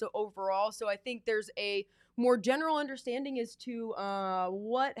fan base overall. So I think there's a more general understanding as to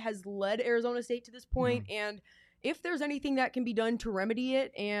what has led Arizona State to this point and if there's anything that can be done to remedy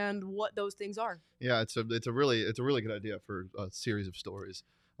it and what those things are. Yeah, it's a really good idea for a series of stories.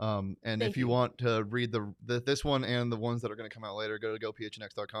 And Thank if you you. want to read this one and the ones that are going to come out later, go to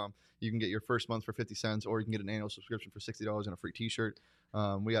gophnx.com. You can get your first month for 50 cents, or you can get an annual subscription for $60 and a free T-shirt.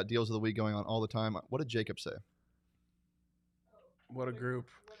 We got deals of the week going on all the time. What did Jacob say? What a group.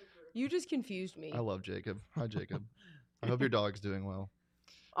 You just confused me. I love Jacob. Hi, Jacob. I hope your dog's doing well.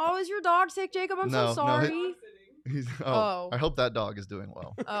 Oh, is your dog sick, Jacob? I'm No, so sorry. I hope that dog is doing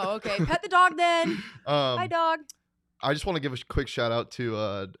well. Oh, okay. Pet the dog then. Hi, dog. I just want to give a quick shout out to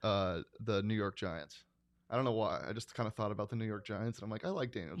the New York Giants. I don't know why. I just kind of thought about the New York Giants, and I'm like, I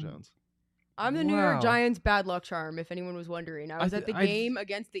like Daniel Jones. I'm the New York Wow. Giants bad luck charm, if anyone was wondering. I was at the I- game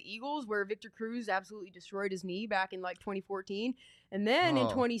against the Eagles where Victor Cruz absolutely destroyed his knee back in like 2014. And then in Oh,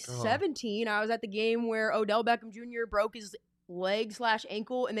 2017, I was at the game where Odell Beckham Jr. broke his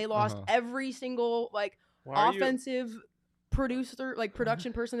leg/ankle and they lost Uh-huh. every single like Why are you, offensive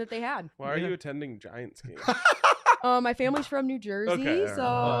production person that they had. why are Yeah. you attending Giants games? My family's from New Jersey, Okay,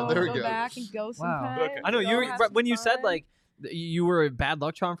 so there we go go. back and go Wow. sometime. Okay. I know go you have right, some when you said fun. like You were a bad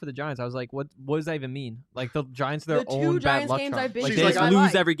luck charm for the Giants. I was like, what does that even mean? Like the Giants, their The two own bad Giants luck games charm. I've been Like to they that just I lose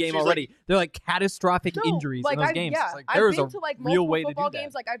like. every game She's already. They're like catastrophic No, injuries in those games. Yeah, It's like, I've there is been a to like real multiple way to do football that.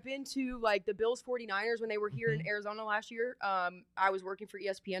 games. Like I've been to like the Bills 49ers when they were here in Arizona last year. I was working for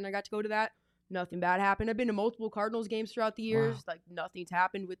ESPN. I got to go to that. Nothing bad happened. I've been to multiple Cardinals games throughout the years. Wow. Like nothing's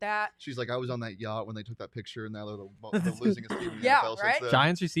happened with that. She's like, I was on that yacht when they took that picture, and now they're the losing team in the Yeah, NFL right? since then.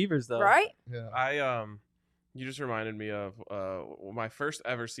 Giants receivers though. Right? Yeah. You just reminded me of my first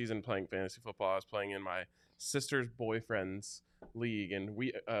ever season playing fantasy football. I was playing in my sister's boyfriend's league, and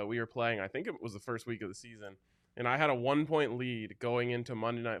we were playing. I think it was the first week of the season, and I had a 1-point lead going into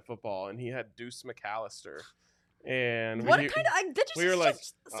Monday Night Football, and he had Deuce McAllister. And What we, kind of? That just we were is like,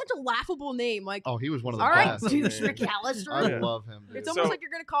 such a laughable name. Like, Oh, he was one of the all right, best. douche Yeah. McAllister. I Yeah. love him. Dude. It's almost So- like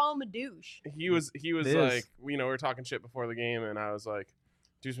you're gonna call him a douche. he was It is. like, we were talking shit before the game, and I was like,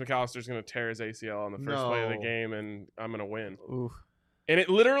 Deuce McAllister's gonna tear his ACL on the first play of the No. game, and I'm gonna win. Oof. And it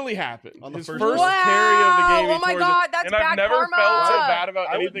literally happened. On the His first first play? carry of the game. he Oh my tore his- God, that's and I've bad never karma. felt so bad about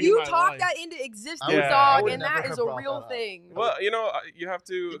I would- anything You in my talk life. that into existence, Yeah. I dog, would and never that have is a brought real that up. thing. Well, you have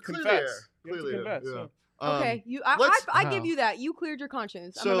to Clearly confess. there. You have to Clearly there, confess. yeah. Yeah. Okay, let's- I give you that. You cleared your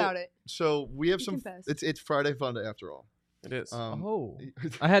conscience. I'm about it. So we have You some. confess. It's Friday Fun Day after all. It is. Oh,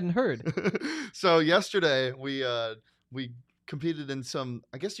 I hadn't heard. So yesterday we competed in some.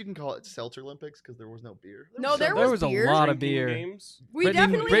 I guess you can call it Seltzer Olympics because there was no beer. No, there There was was beer. a lot of Drinking beer. games. We Brittany-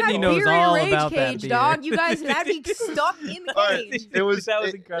 definitely Brittany had knows beer all in a rage about that cage, beer. dog. You guys had me stuck in the All right, cage. it was That was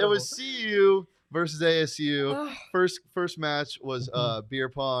it incredible. was CU versus ASU. Ugh. First match was beer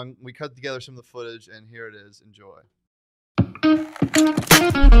pong. We cut together some of the footage, and here it is. Enjoy.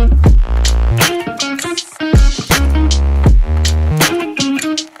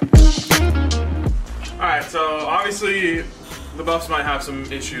 All right, so obviously the Buffs might have some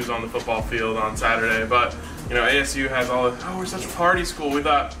issues on the football field on Saturday, but ASU has all the, we're such a party school. We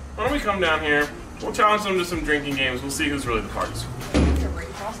thought, why don't we come down here? We'll challenge them to some drinking games. We'll see who's really the party school.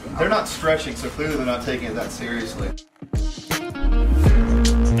 They're not stretching, so clearly they're not taking it that seriously.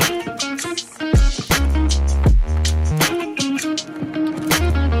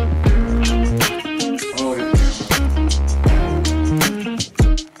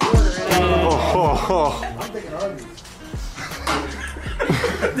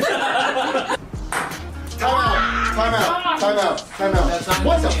 Time out.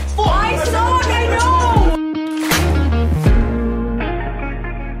 What the fuck? I suck, I know!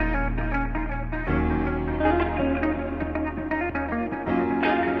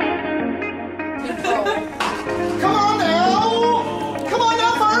 Come on now! Come on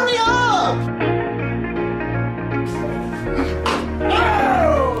now, hurry up!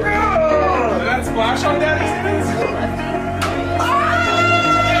 Did that splash on Daddy's hands?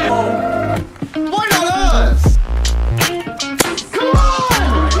 Why not us? Come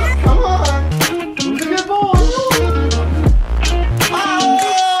on! Come on! Who's a good boy?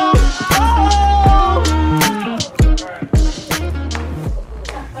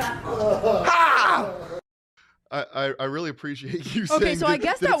 I really appreciate you saying. Okay, so I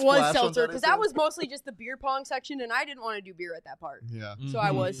guess did it that was splash on seltzer because Daddy's that hand? was mostly just the beer pong section, and I didn't want to do beer at that part. Yeah. So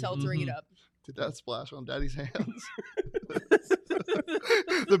I was seltzering it up. Did that splash on Daddy's hands?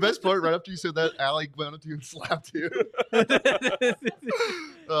 The best part, right after you said that, Allie went up to you and slapped you.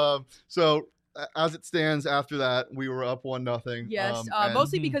 So as it stands, after that, we were up 1-0. Yes, and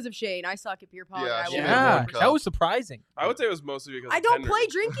mostly because of Shane. I suck at beer pong. Yeah, I she will did admit. one Yeah, cup. that was surprising. I would say it was mostly because I of don't tender. play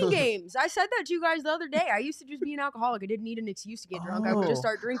drinking games. I said that to you guys the other day. I used to just be an alcoholic. I didn't need an excuse to get drunk. I would Oh. just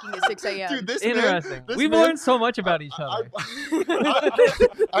start drinking at 6 a.m. Dude, this man, Interesting. this We've man- learned so much about each other.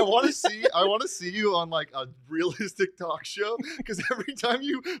 I want to see. I want to see you on like a realistic talk show because every time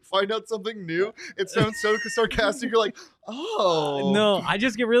you find out something new, it sounds so sarcastic. You're like, oh No, I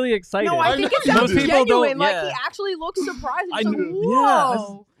just get really excited. No, I think it know. sounds Most people don't- genuine. Like yeah. he actually looks surprised. I He's like, kn-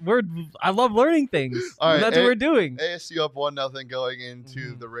 whoa. I love learning things. All right, That's what we're doing. ASU up 1-0 going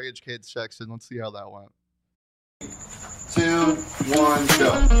into Mhm. the Rage Kids section. Let's see how that went. 2, 1,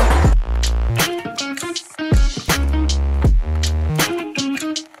 go.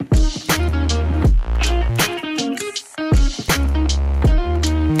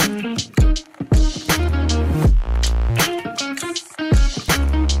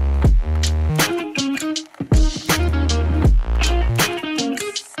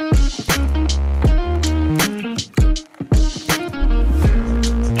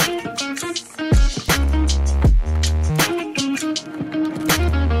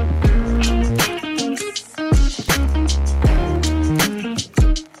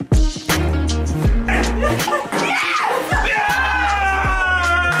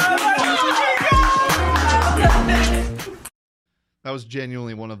 That was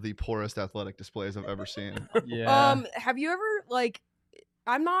genuinely one of the poorest athletic displays I've ever seen. Yeah. Have you ever like?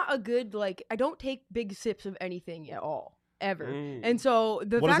 I'm not a good like. I don't take big sips of anything at all ever. And so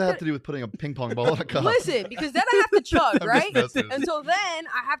the What does fact that have to do with putting a ping pong ball in a cup? listen, because then I have to chug, I'm right? just messing. And so then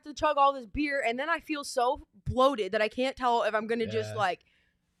I have to chug all this beer, and then I feel so bloated that I can't tell if I'm gonna just like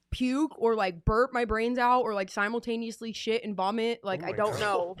puke or like burp my brains out or like simultaneously shit and vomit. Like Oh I my don't God.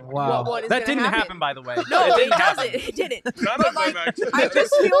 know Wow. what is That gonna didn't happen, by the way. No, It it didn't happen. doesn't. It didn't. None But of like, them actually. I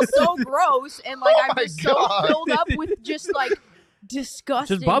just feel so gross and like Oh I'm my just so God. filled up with just like disgustingness.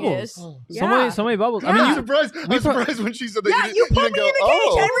 Just bubbles. Yeah. So many bubbles. I Yeah. mean, I'm you, surprised. I'm surprised when she said that. Yeah, you didn't put me go, in the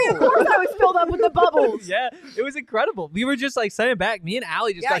cage, Henry. Of course I was filled up with the bubbles. yeah, it was incredible. We were just like sending back. Me and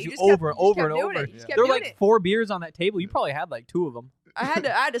Allie just Yeah, got you you just kept- over and you just over kept and doing over. it. You just kept There were doing like it. 4 beers on that table. You probably had like 2 of them. I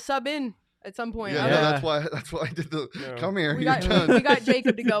had to sub in at some point. Yeah, I no, was- that's why I did the. Yeah. Come here, we you're got done. we got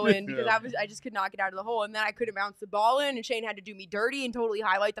Jacob to go in because Yeah. I just could not get out of the hole, and then I couldn't bounce the ball in, and Shane had to do me dirty and totally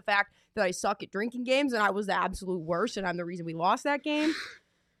highlight the fact that I suck at drinking games, and I was the absolute worst, and I'm the reason we lost that game.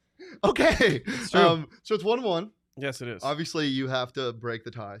 Okay. true. So it's 1-1. Yes, it is. Obviously, you have to break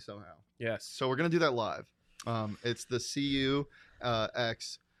the tie somehow. Yes. So we're gonna do that live. It's the CU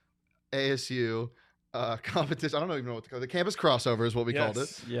x ASU competition. I don't even know what to call it. The campus crossover is what we called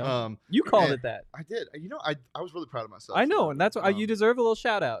it. Yeah. You called and it that. I did. You know, I was really proud of myself. I for know, that. and that's why you deserve a little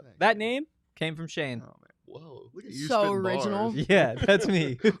shout out. thanks. That name came from Shane. Oh man! Whoa! Look at you. So spitting original. bars. Yeah, that's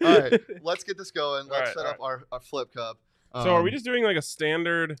me. All right, let's get this going. Let's All set right, up our flip cup. So are we just doing like a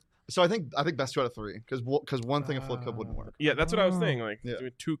standard? So I think best 2 out of 3 because one thing a flip cup wouldn't work. Yeah, that's what I was thinking. Like Yeah.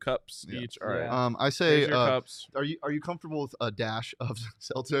 doing 2 cups Yeah. each. All right. Yeah. I say, Here's your cups. are you comfortable with a dash of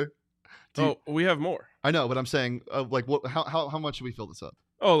seltzer? Do you- Oh, we have more. I know, but I'm saying, like, what? How much should we fill this up?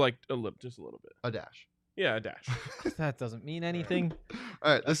 Oh, like just a little bit. A dash. Yeah, a dash. That doesn't mean anything.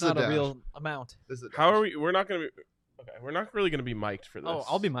 All right, That's this is a not a dash. real amount. This is a How dash. are we? We're not gonna be. Okay, we're not really gonna be mic'd for this. Oh,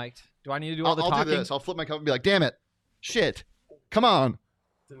 I'll be mic'd. Do I need to do all the I'll talking? do this. I'll flip my cup and be like, "Damn it, shit, come on."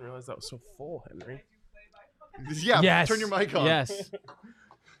 Didn't realize that was so full, Henry. Yeah. Yes. Turn your mic on. Yes.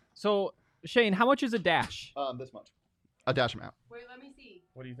 So, Shane, how much is a dash? This much. A dash amount. Wait, let me see.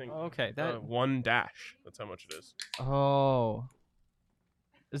 What do you think? Okay, that. 1 dash. That's how much it is. Oh.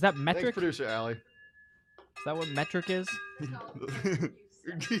 Is that Thanks, metric? producer Allie. Is that what metric is?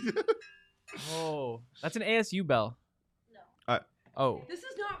 Oh, that's an ASU bell. No. Oh. This is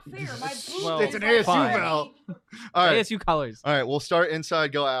not fair. My boob Well, It's is an like ASU fine. bell. All right. ASU colors. All right. We'll start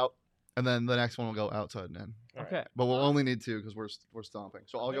inside, go out, and then the next one will go outside and in. All right. Okay. But we'll only need 2 because we're stomping.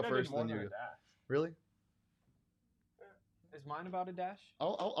 So I'll I go think I did first, more then you than go. a dash. Really? Is mine about a dash?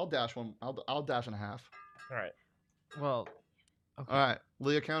 I'll dash one. I'll dash and a half. All right. Well. Okay. All right,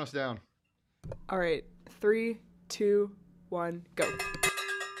 Leah, count us down. All right, 3, 2, 1, go.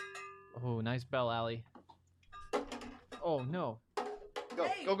 Oh, nice bell, Allie. Oh no. Go,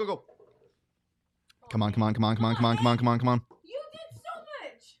 go, go, go. Come on, come on, come on, come on, come on, come on, come on, come on. You did so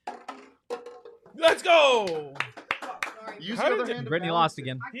much. Let's go. Use How the did other it- hand to Brittany balance lost it.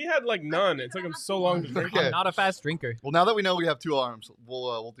 again. He had like none. It took him so long to drink. Okay. I'm not a fast drinker. Well, now that we know we have 2 arms,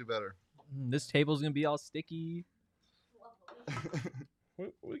 we'll do better. This table's gonna be all sticky.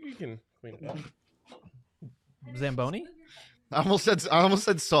 You can clean it up. Zamboni? I almost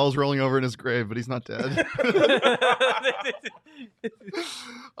said Saul's rolling over in his grave, but he's not dead.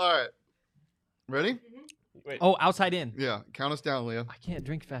 All right, ready? Wait. Oh, outside in. Yeah, count us down, Leah. I can't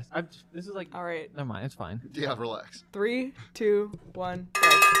drink fast. This is like. All right, Never mind. It's fine. Yeah, relax. 3, 2, 1, go.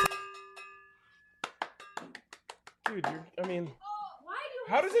 Dude, I mean, Why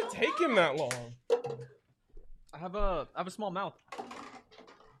do how does it take him that long? I have a small mouth.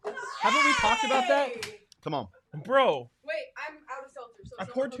 Haven't we talked about that? Come on. Bro, Wait, I'm out of seltzer. So I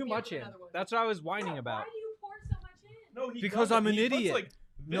someone poured hook too me up much with in. another one. That's what I was whining about. Why do you pour so much in? no, he Because doesn't. I'm an He puts, idiot. like this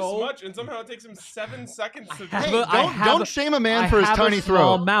No. much, and somehow it takes him 7 seconds to have Hey, a- I have don't a- shame a man I for his have tiny a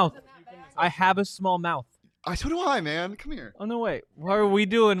small throat. mouth. I have a small mouth. So do I, man. Come here. Oh no, wait. What are we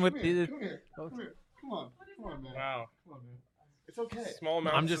doing with Come here. the? Come here. Come here. Come on. Come on, man. Wow. Come on, man. It's okay. Small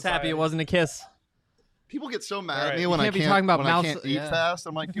amount. I'm just happy it wasn't a kiss. People get so mad All at right. me You when I can't be can't talking about when I mouse- can't eat yeah. fast.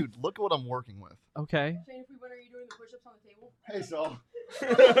 I'm like, dude, look at what I'm working with. Okay. Shane, if we win, are you doing the push-ups on the table? Hey, Saul.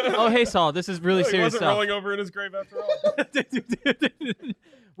 Oh hey Saul, this is really he serious wasn't stuff. rolling over in his grave after all.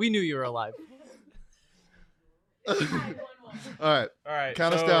 We knew you were alive. All right. All right.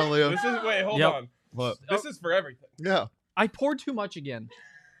 Count us so down, Leo. This is wait, hold Yep. on. What? This is for everything. Yeah. I poured too much again.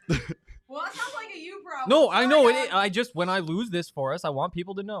 Well, that sounds like a you problem. No, I know Sorry, it. I just when I lose this for us, I want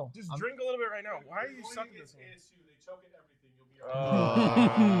people to know. Just I'm- drink a little bit right now. Why are you sucking this one?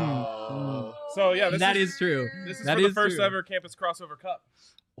 Oh. So yeah, this That is true. This is That for the is first true. ever campus crossover cup.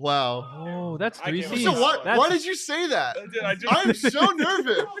 Wow. Oh, that's I 3 can't- C's. So what? That's- Why did you say that? I'm so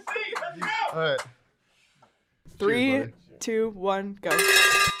nervous. All right. 3, buddy. 2, 1, go.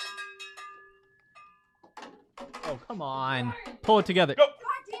 Oh, come on. Pull it together. Go. God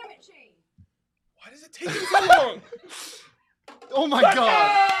damn it, Shane. Why does it take you so long? Oh my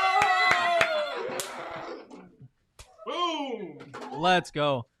god. Boom! Let's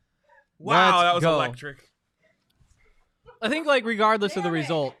go. Wow, Let's that was go. electric. I think, like, regardless of the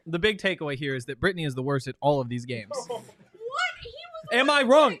result, the big takeaway here is that Brittany is the worst at all of these games. What? He was. Am I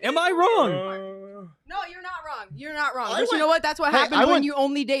wrong? Am I wrong? No, you're not wrong. You're not wrong. I But you went- know what? That's what Hey, happens I when went- you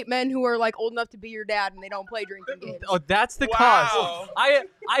only date men who are like old enough to be your dad and they don't play drinking games. Oh, that's the Wow. cause.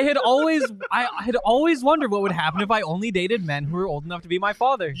 I had always wondered what would happen if I only dated men who were old enough to be my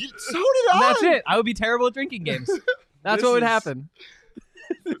father. So did I. And that's it. I would be terrible at drinking games. That's This what would is- happen.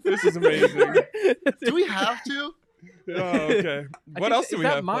 This is amazing. Do we have to? Oh, okay. What else do we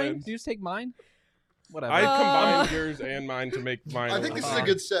have mine? planned? Do you just take mine? Whatever. I combined yours and mine to make mine. I think this is a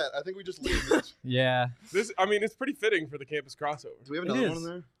good set. I think we just leave this. Yeah. This, I mean, it's pretty fitting for the campus crossover. Do we have It another one is. in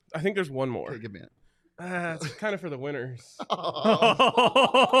there? I think there's one more. Okay, give me it. It's kind of for the winners.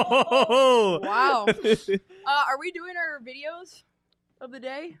 Oh. Wow. Are we doing our videos of the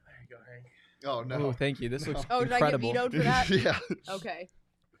day? There you go, Hank. Oh no. Oh, thank you. This looks Oh, did incredible. I get vetoed for that? yeah. Okay.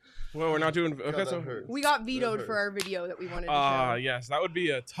 Well, we're not doing. God, Okay, that so. hurts. We got That vetoed hurts. for our video that we wanted to show. Yes, that would be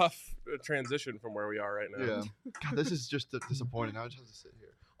a tough transition from where we are right now. Yeah. God, this is just disappointing. Now I just have to sit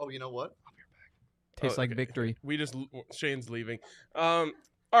here. Oh, you know what? I'll be right back. Tastes Oh, like okay. victory. We just Shane's leaving. All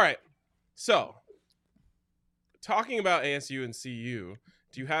right. So, talking about ASU and CU,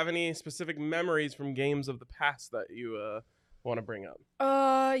 do you have any specific memories from games of the past that you want to bring up?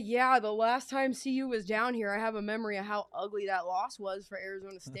 Yeah, the last time CU was down here, I have a memory of how ugly that loss was for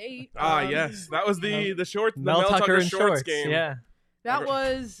Arizona State. Yes, that was the short the Mel Tucker and shorts game. Yeah. That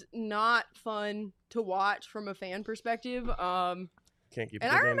was not fun to watch from a fan perspective. Can't keep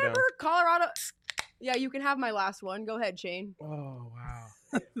And the I game remember down. Colorado. Yeah, you can have my last one. Go ahead, Shane. Oh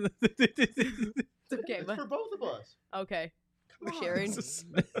wow. It's okay, It's but for both of us. okay. We're Come on. sharing. This is-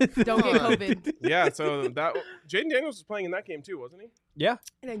 Don't get Come on. COVID. yeah, so that Jaden Daniels was playing in that game too, wasn't he? Yeah.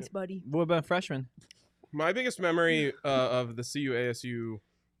 Thanks, buddy. What about freshman? My biggest memory of the CU ASU,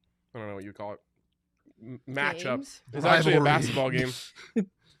 I don't know what you call it, matchup Games. is actually a Rivalry. basketball game,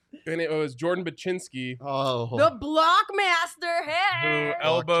 and it was Jordan Baczynski Oh. The Blockmaster. who Hey.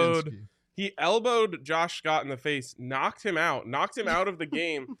 elbowed. He elbowed Josh Scott in the face, knocked him out of the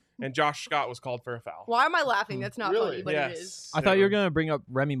game, and Josh Scott was called for a foul. Why am I laughing? That's not Really? funny, but it is. I thought you were going to bring up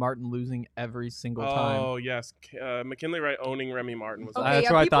Remy Martin losing every single time. Oh yes, McKinley Wright owning Remy Martin was. Okay, That's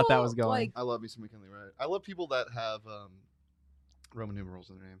yeah, where I thought that people, was going. Like, I love me some McKinley Wright. I love people that have Roman numerals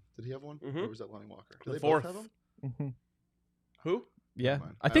in their name. Did he have one? Mhm. Or was that Lonnie Walker? Do The they fourth. both have them? Mhm. Who? Yeah.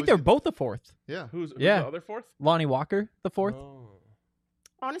 mind. I I think always they're get- both the fourth. Yeah. Who's Yeah. the other fourth? Lonnie Walker, the fourth. Oh.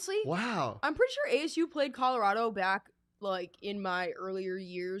 honestly, Wow. I'm pretty sure ASU played Colorado back like in my earlier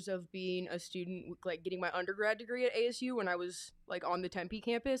years of being a student, like getting my undergrad degree at ASU when I was like on the Tempe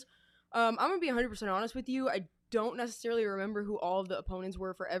campus. I'm gonna be 100% honest with you. I don't necessarily remember who all of the opponents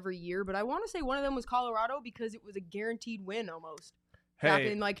were for every year, but I want to say one of them was Colorado because it was a guaranteed win almost back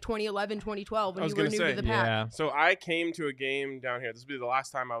Hey, in like 2011, 2012 when I was you were gonna new say, to the pack. Yeah. so I came to a game down here. This will be the last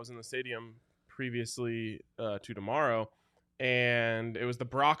time I was in the stadium previously to tomorrow, and it was the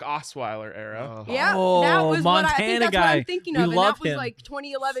Brock Osweiler era. Oh. Yeah, that Oh, was what I think Montana that's what guy. I'm thinking We of, and love that was him. like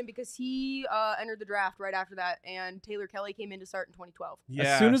 2011 because he entered the draft right after that, and Taylor Kelly came in to start in 2012. Yeah,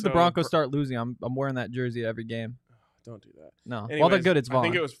 as soon as the so Broncos start losing, I'm wearing that jersey every game. don't do that. No. While they're Anyways, good, it's I Vaughn.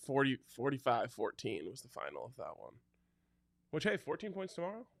 think it was 45-14 was the final of that one. Which, hey, 14 points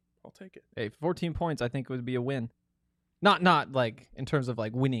tomorrow? I'll take it. Hey, 14 points I think would be a win. Not like in terms of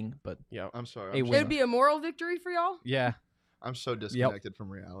like winning, but Yeah. I'm sorry. Hey, I'm, win. It'd be a moral victory for y'all. yeah. I'm so disconnected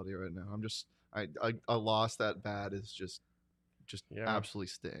from reality right now. I'm just a loss that bad is just Yeah. absolutely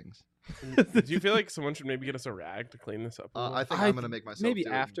stings. Do you feel like someone should maybe get us a rag to clean this up? a little? I think I I'm gonna make myself maybe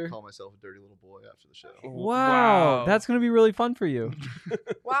do it after. and call myself a dirty little boy after the show. Wow, that's gonna be really fun for you.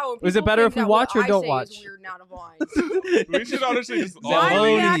 Wow. Is it people better think if we that watch what or don't I say watch? Is weird and out of line. We should honestly just all My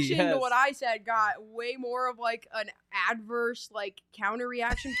Zaloni, reaction to yes. what I said got way more of like an adverse like counter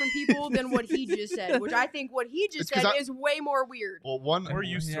reaction from people than what he just said, which I think what he just It's 'cause said I- is way more weird. Well, one. We're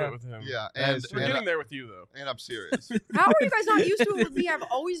used to Yeah. it with him. Yeah, That and is We're true. getting there with you, though. and I'm serious How are you guys not used to it with me? I've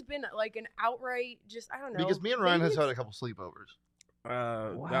always been like an outright just I don't know. because me and Ryan Maybe has had it's- a couple sleepovers.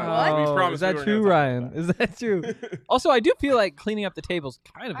 That- Wow. we promised Is that we weren't true, gonna Ryan? talk Is that true? Also, I do feel like cleaning up the table's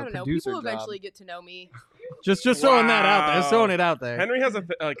kind of I a don't know. producer People job. eventually get to know me. Just throwing that out there. Just Wow. throwing it out there. Henry has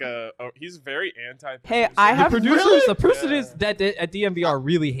he's very anti. Hey, I have The person Yeah. is that at DMVR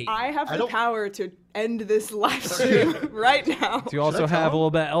really hate. I have I the don't- power to end this live stream right now. Do you also Should I have a tell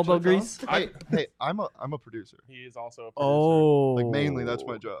little bit of elbow Should I tell grease? him? Hey, I'm a producer. He is also a producer. Oh, Like mainly, that's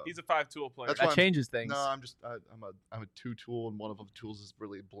my job. He's a 5-tool player. That's that why I'm- changes things. No, I'm a 2-tool, and one of the tools is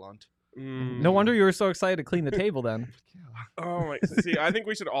really blunt. No wonder you were so excited to clean the table then. Yeah. Oh my! See, I think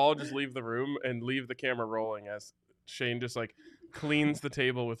we should all just leave the room and leave the camera rolling as Shane just like cleans the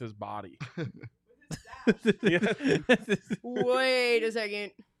table with his body. Wait a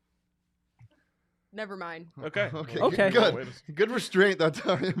second. Never mind. Okay. Okay. Okay. Good. Good restraint that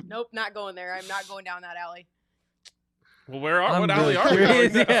time. Nope, not going there. I'm not going down that alley. Well, where are I'm what alley really are we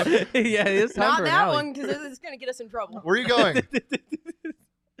curious. going down? Yeah, it's time Not for an that alley. one, because it's going to get us in trouble. Where are you going?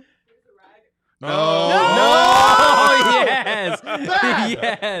 No. Oh yes, Bad.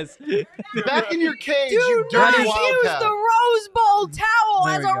 yes. Back in your cage, Do you not dirty use wildcat. the Rose Bowl towel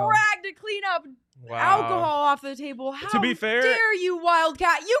There as we a go. rag to clean up Wow. alcohol off the table. How To be fair- dare you,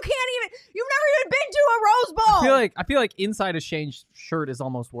 Wildcat? You've never even been to a Rose Bowl. I feel like inside of Shane's shirt is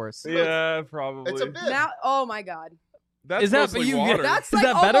almost worse. Yeah, probably. It's a bit. Now, oh my God, That's Is that mostly for you? water. that's Is like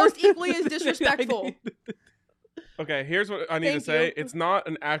that better? almost equally as disrespectful. Okay, here's what I need to Thank say. you. It's not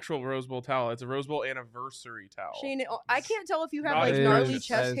an actual Rose Bowl towel. It's a Rose Bowl anniversary towel. Shane, I can't tell if you have Not like as gnarly precious.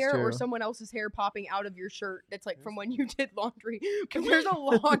 That chest is hair or true. someone else's hair popping out of your shirt. That's like from when you did laundry. But there's a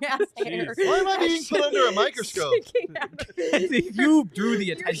long ass hair. Jeez. Why am I that being put shit under a microscope? sticking out of You drew the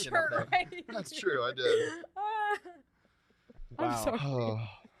your attention up shirt, there. right? That's true. I did. I'm Wow. sorry. Oh.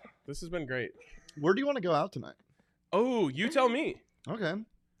 This has been great. Where do you want to go out tonight? Oh, you tell me. Okay.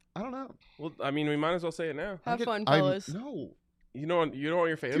 I don't know. Well, I mean, we might as well say it now. Have fun, fellas. No. You don't want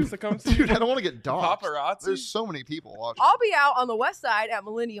your fans to come see Dude, I don't want to get doxxed. paparazzi? There's so many people watching. I'll be out on the west side at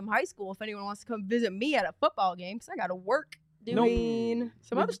Millennium High School if anyone wants to come visit me at a football game because I got to work doing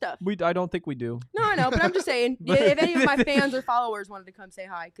some other stuff. I don't think we do. No, I know, but I'm just saying, if any of my fans or followers wanted to come say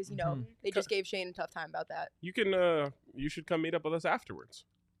hi, because, you know, Mhm. they just gave Shane a tough time about that. You can. You should come meet up with us afterwards.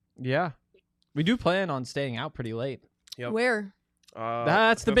 Yeah, we do plan on staying out pretty late. Yep. Where?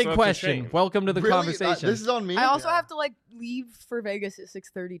 That's the up big to question. Shane. Welcome to the Really? conversation. This is on me. I also Yeah. have to, like, leave for Vegas at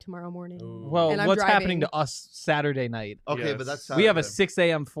 6:30 tomorrow morning. Ooh. well, and I'm what's happening driving. to us Saturday night? Okay, Yes. but that's We have a Saturday. 6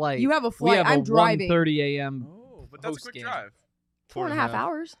 a.m. flight. You have a we flight. have I'm a driving. 1:30 a.m. Oh, but that's a quick post-game. drive. 4.5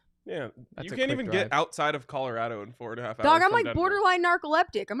 hours. Yeah, That's you a can't quick even drive. get outside of Colorado in 4.5 hours. Dog, I'm from like Denver. borderline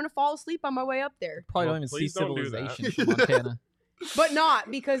narcoleptic. I'm going to fall asleep on my way up there. Probably Well, don't even see please don't do that. civilization from Montana. But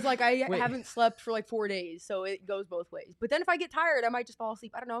not because, like, I Wait. haven't slept for like 4 days. So it goes both ways. But then if I get tired, I might just fall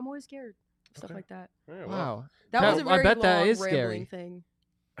asleep. I don't know. I'm always scared. Stuff Okay. like that. Yeah, well, Wow. That That- was a I very bet that long, is rambling scary. thing.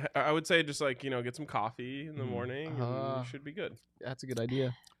 I would say just like get some coffee in the Mm. morning, and you should be good. That's a good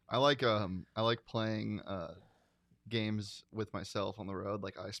idea. I like playing games with myself on the road,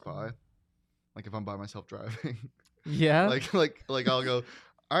 like I Spy. Like if I'm by myself driving, Yeah. like I'll go,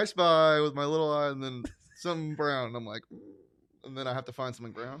 I Spy with my little eye, and then something brown. And I'm like, and then I have to find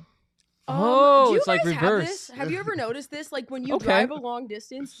something brown. Oh, do you it's like guys have reverse. this? Have you ever noticed this? Like when you Okay. drive a long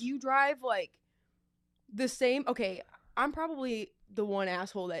distance, you drive like the same. Okay, I'm probably the one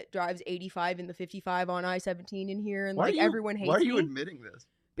asshole that drives 85 in the 55 on I-17 in here, and like everyone hates Why are you me admitting this?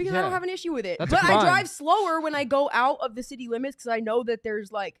 because I Yeah. don't have an issue with it. That's a But I crime. drive slower when I go out of the city limits because I know that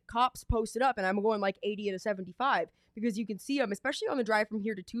there's like cops posted up, and I'm going like 80 at a 75 because you can see them, especially on the drive from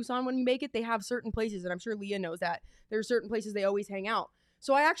here to Tucson. When you make it, they have certain places, and I'm sure Leah knows that there are certain places they always hang out.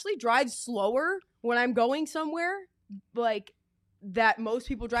 So I actually drive slower when I'm going somewhere like that most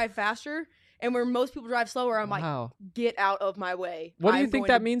people drive faster. And where most people drive slower, I'm like, Wow. get out of my way. What do you I'm think going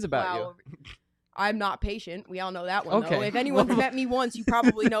that to means about plow you? over-" I'm not patient. We all know that one, though. Okay. If anyone's met me once, you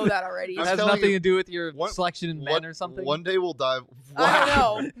probably know that already. I'm It has telling nothing you, to do with your one- selection in men or something. One day we'll dive. I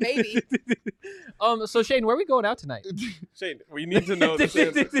don't know. Maybe. So Shane, where are we going out tonight? Shane, we need to know this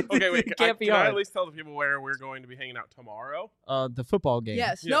answer. Okay, wait. It can't be can I hard. at least tell the people where we're going to be hanging out tomorrow? The football game.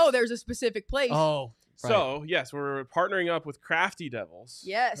 Yes. Yes. No, there's a specific place. Oh. Right. So yes, we're partnering up with Crafty Devils.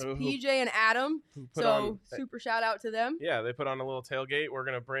 Yes. who PJ and Adam. put So on- super shout out to them. Yeah, they put on a little tailgate. We're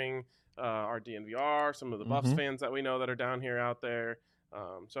gonna bring our DNVR, some of the Buffs Mhm. fans that we know that are down here out there.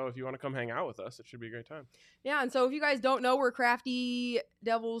 So if you want to come hang out with us, it should be a great time. Yeah, and so if you guys don't know where Crafty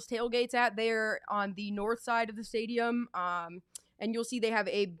Devils tailgate's at, they're on the north side of the stadium. And you'll see they have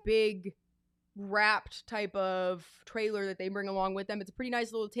a big wrapped type of trailer that they bring along with them. It's a pretty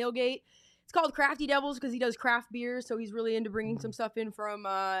nice little tailgate. It's called Crafty Devils because he does craft beers, so he's really into bringing some stuff in from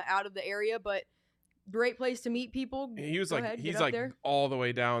out of the area. But great place to meet people. He was Go like, ahead, get he's up like there. all the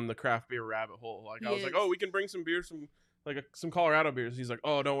way down the craft beer rabbit hole. Like I He was like, is. oh, we can bring some beers from some Colorado beers. He's like,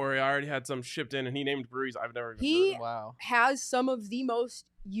 oh, don't worry, I already had some shipped in, and he named breweries I've never even He- heard of. Wow. Has some of the most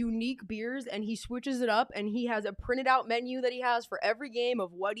unique beers, and he switches it up, and he has a printed out menu that he has for every game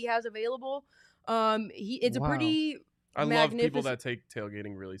of what he has available. It's a Wow. pretty I love people magnificent- that take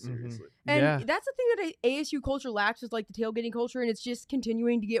tailgating really seriously. And Yeah. that's the thing that ASU culture lacks is like the tailgating culture, and it's just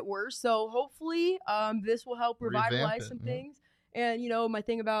continuing to get worse. So hopefully, this will help Revamp revitalize it, some yeah. things. And my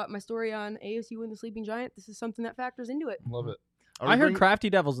thing about my story on ASU and the Sleeping Giant, this is something that factors into it. Love it. I heard Crafty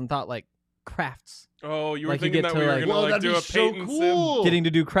Devils and thought like crafts. Oh, you were Like, you thinking get that to, we were like- gonna Whoa, like that'd do be a so Peyton cool. Getting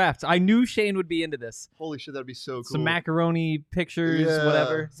to do crafts. I knew Shane would be into this. Holy shit, that'd be so cool. Some macaroni pictures, Yeah.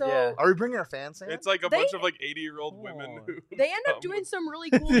 whatever. So yeah. Are we bringing our fans? Sim. It's like a They- bunch of like 80-year-old women Oh. who they end up come doing with some really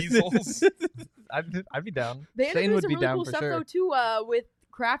cool. diesels. I'd be down. They end up Shane doing would some be really down cool for stuff sure. though too. With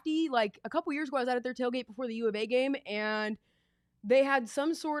Crafty, like a couple years ago, I was out at their tailgate before the U of A game, and they had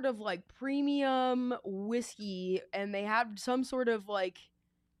some sort of like premium whiskey, and they had some sort of like,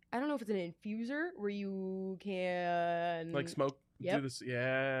 I don't know if it's an infuser where you can like smoke. Yep. Do this.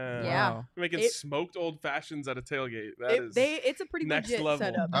 Yeah. Yeah. Wow. Making It- smoked old fashions at a tailgate. That is. It's a pretty next legit level.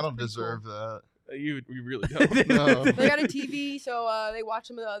 setup. I It's don't pretty deserve cool. that. You really don't. No. They got a TV, so they watch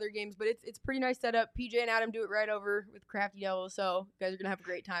some of the other games, but it's pretty nice setup. PJ and Adam do it right over with Crafty Devils, so you guys are gonna have a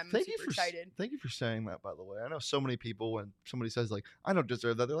great time. I'm Thank you super for excited. thank you for saying that. By the way, I know so many people when somebody says like I don't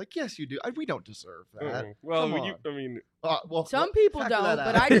deserve that, they're like, yes, you do. We don't deserve that. Mm. Well, Come you, on. I mean, Well, Some people factor don't, that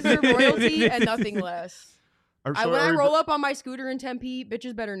but out. I deserve royalty and nothing less. Are- When so I are we roll up on my scooter in Tempe,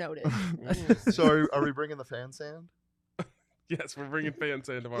 bitches better notice. So are we bringing the fan sand? yes, we're bringing fans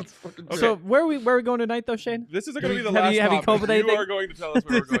in tomorrow. Let's fucking Okay. So where are we going tonight though, Shane? This is going Have to be you- the have last you- have you topic. come up with You anything? are going to tell us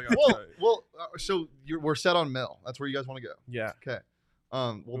where we're going on tonight. So we're set on Mill. That's where you guys want to go. Yeah. Okay. We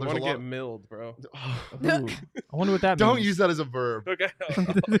Well, there's want a to lot. get milled, bro. Ooh, I wonder what that Don't means. use that as a verb. Okay.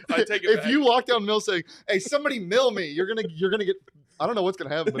 I take it If back. you walk down Mill saying, "Hey, somebody mill me," you're gonna get. I don't know what's gonna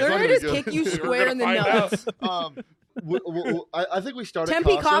happen. But They're it's gonna not just gonna kick you be good. square in the gonna find nuts. I think we start at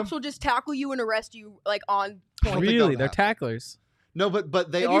Tempe Casa. cops will just tackle you and arrest you like on I don't think point. Really, that'll they're happen. tacklers. No,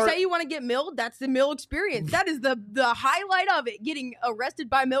 but they If are. you say you want to get milled, that's the mill experience. That is the highlight of it. Getting arrested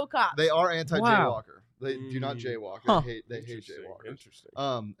by mill cops. They are anti-jaywalker. Wow. They do not jaywalk. Huh. They hate Interesting, jaywalkers. Interesting.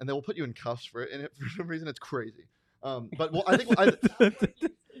 And they will put you in cuffs for it, and for some reason it's crazy. But well, I think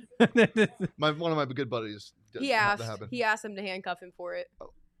one of my good buddies. Did he have that asked. happen. He asked him to handcuff him for it.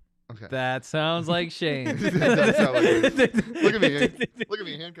 Okay. That sounds like Shane. It does sound like it. Look at me. Look at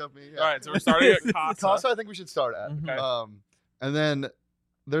me. Handcuff me. Yeah. All right, so we're starting at Casa. Casa, I think we should start at. Mhm. Okay. And then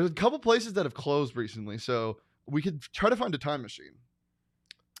there's a couple places that have closed recently, so we could try to find a time machine.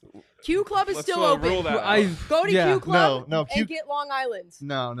 Q Club is Let's still rule open. that out. I Go to yeah. Q Club No, Q- and get Long Island's.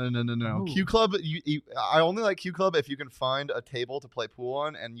 No. Ooh. Q Club. I only like Q Club if you can find a table to play pool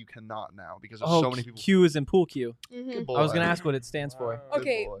on, and you cannot now because there's Oh, so many people. Q is in pool Q. Mhm. Good I was gonna boy. ask what it stands for. Wow. Good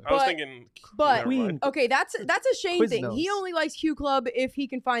Okay, boy. I was but- thinking. but- never mind. Okay, that's a Shane thing. He Quiznos. only likes Q Club if he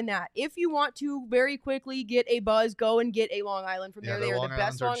can find that. If you want to very quickly get a buzz, go and get a Long Island from Yeah, there. the They are Long the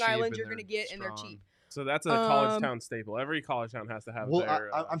best Islands are Long cheap Islands and you're they're gonna get, and they're strong. cheap. So that's a college Um, town staple. Every college town has to have Well,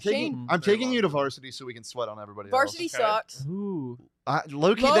 their. I'm Shane- taking you to varsity so we can sweat on everybody Varsity else. Okay. sucks. Ooh. Low-key,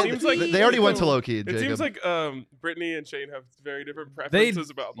 Low-key- they, Seems like- they already went to low-key, It Jacob. seems like Brittany and Shane have very different preferences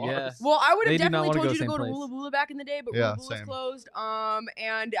about bars. yeah. Well, I would They have do not definitely wanna told go you to same go to place. Woola Boola back in the day, but Yeah, Woola Boola's same. closed.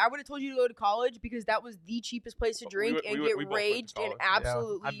 And I would have told you to go to college because that was the cheapest place to We drink went- and we get both went to raged and college. Yeah,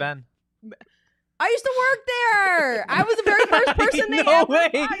 absolutely. I've been. I used to work there. I was the very first person they No ever way.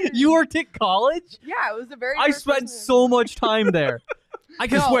 hired. You worked at college? Yeah, it was the very. I first spent person so much time there. I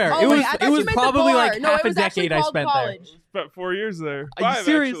can No. swear. Oh, it wait, was I thought it you was meant the probably bar. like No, half it a was actually decade I called spent college. About 4 years there.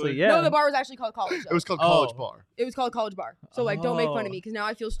 Seriously, actually. yeah. No, the bar was actually called college. it Though. was called Oh. College Bar. It was called college bar. So like, don't make fun Oh. of me because now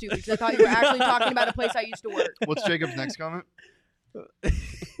I feel stupid because I thought you were actually talking about a place I used to work. What's Jacob's next comment?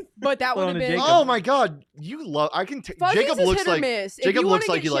 But that Well, would have on a been. Jacob. Oh my God, you love. I can. Fuzzy's Jacob is looks hit or like. miss. If Jacob you looks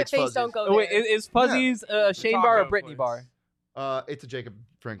wanna like he get likes shit-faced, Fuzzy's. don't go Oh, wait, there. is Fuzzy's a Shane bar or taco Brittany place. bar? It's a Jacob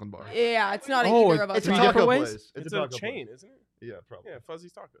Franklin bar. Yeah, it's not Oh, either of us. It's a Three are. taco different ways? place. It's a a taco chain, place. isn't it? Yeah, probably. Yeah,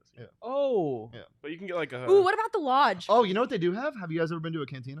 Fuzzy's Tacos. Yeah. Oh. Yeah. But you can get like a. Ooh, what about the lodge? Oh, you know what they do have? Have you guys ever been to a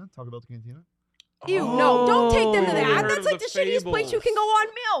cantina? Talk about the cantina. Ew, no, don't take them to Oh. that. Heard That's of like the the shittiest place you can go on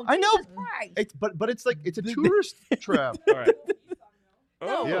milk. I know. Jesus Christ. It's but it's like it's a tourist trap. All right. No.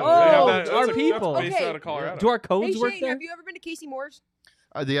 Oh, Yeah. they have Oh, that. our That's people. based Okay. out of Colorado. Do our Hey codes work Shane, there? have you ever been to Casey Moore's?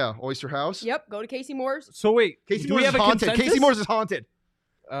 Yeah, Oyster House. Yep, go to Casey Moore's. So wait, Casey do Moore's we have is a haunted. consensus? Casey Moore's is haunted.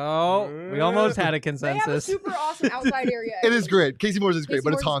 Oh, we almost had a They have a consensus. super awesome outside area. It is great. Casey Moore's is great, Casey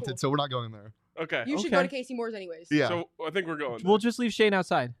but it's Moore's is haunted, cool. so we're not going there. Okay. You should go Okay. to Casey Moore's anyways. Yeah. So I think we're going. We'll just leave Shane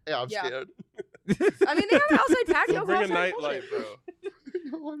outside. Yeah, I'm Yeah. scared. I mean, they have an outside patio. We'll bring a outside nightlight, bullshit.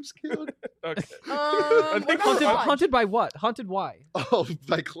 bro. No, I'm scared. Okay. What think about Lodge? Haunted by what? Haunted why? Oh,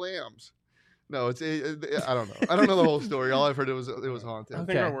 by clams. No, I don't know. I don't know the whole story. All I've heard it was haunted. I think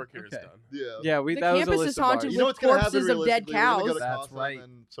Okay, our work here is okay. done. Yeah. Yeah, we. The that was a campus list is of haunted ours. You know with what's gonna happen corpses of dead realistically? We're gonna go to cows. That's Casa right.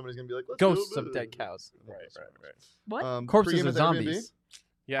 And somebody's gonna be like, let's Ghosts go. of dead cows. Right. What? Corpses pregame of at Airbnb? zombies.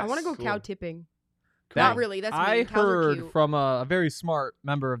 Yes. I want to go cool. cow tipping. Cool. Not really. That's I mean. Cows are heard cute. from a very smart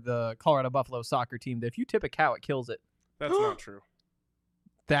member of the Colorado Buffalo soccer team that if you tip a cow, it kills it. That's not true.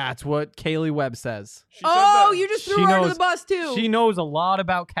 That's what Kaylee Webb says. She said Oh, that. you just She threw her under knows- the bus too. She knows a lot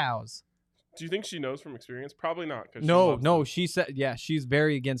about cows. Do you think she knows from experience? Probably not. No, she said, yeah, she's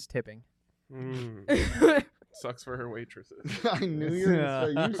very against tipping. Sucks for her waitresses. I knew you were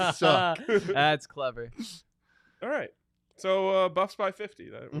gonna say you suck. That's clever. All right. So Buffs by 50.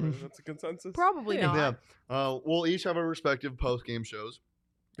 Mhm. That's a consensus. Probably not. Yeah. We'll each have our respective post game shows.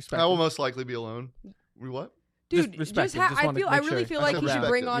 Respect. I will most likely be alone. We what? Dude, respect it. Just I wanted to make really sure. feel I like said he should respect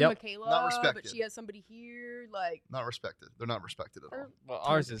bring it. on Yep. Michaela, Not but respected. she has somebody here. Like, Not respected. They're not respected at all. Well, tons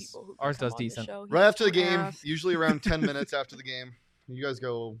ours of is people who can ours come does on the decent. show. He Right just after the don't game, ask. usually around 10 minutes after the game. You guys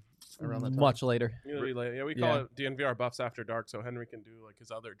go around that time. Much later. Really late. Yeah, we Yeah. call it DNVR Buffs After Dark, so Henry can do like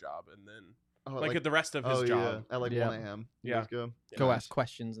his other job and then Oh, like at the rest of his oh, job. yeah. At like Yeah. 1 a.m. You Yeah. guys go. Go Nice. ask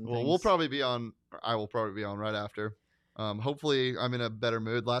questions and Well, things. we'll probably be on. I will probably be on right after. Hopefully, I'm in a better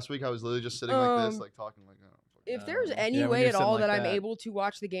mood. Last week, I was literally just sitting like this, like talking like. Oh, If there's Yeah, any when way you're at sitting all like that I'm that. able to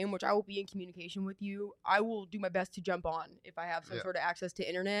watch the game, which I will be in communication with you, I will do my best to jump on if I have some Yeah. sort of access to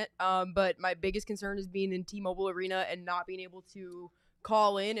internet. But my biggest concern is being in T-Mobile Arena and not being able to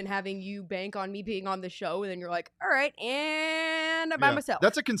call in and having you bank on me being on the show, and then you're like, all right, and I'm by Yeah. myself.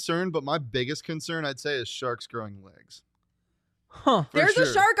 That's a concern, but my biggest concern, I'd say, is sharks growing legs. Huh. For There's sure.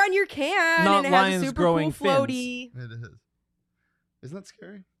 a shark on your can, Not and it has lions a super growing cool floaty. It is. Isn't that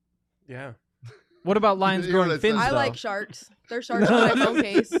scary? Yeah. What about lions You know what growing I said? fins? I though? like sharks. There's sharks on my phone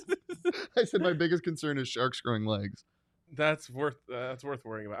case. I said my biggest concern is sharks growing legs. That's worth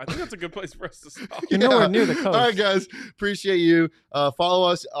worrying about. I think that's a good place for us to stop. You're nowhere near the coast. All right, guys. Appreciate you. Follow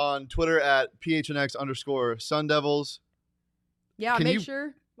us on Twitter at PHNX_Sun Yeah, Can make you-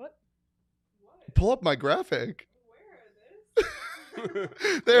 sure. What? Pull up my graphic.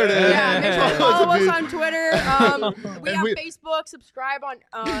 There it is. Yeah, make sure to follow us on Twitter. We And have we- Facebook. Subscribe on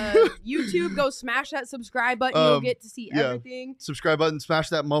YouTube. Go smash that subscribe button. You'll get to see yeah. everything. Subscribe button. Smash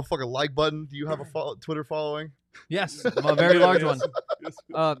that motherfucking like button. Do you have a Twitter following? Yes, a very large Yes. one. Yes.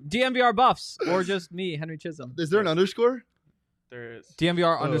 DMVR Buffs, or just me, Henry Chisholm. Is there an underscore? There is.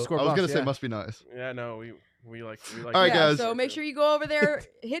 DMVR Oh, underscore I was Buffs. gonna say yeah. must be nice. Yeah, no, we like All right, Yeah, guys. so make sure you go over there,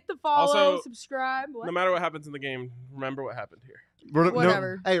 hit the follow, Also, subscribe. What? No matter what happens in the game, remember what happened here.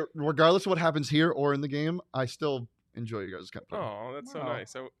 Whatever. Hey, regardless of what happens here or in the game, I still enjoy you guys' company. Oh, that's so Wow.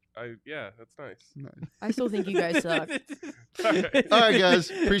 nice. Yeah, that's nice. Nice. I still think you guys suck. All right. All right,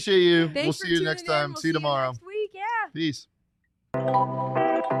 guys. Appreciate you. Thanks we'll for see you tuning next in. time. We'll See you tomorrow. next week. Yeah. Peace.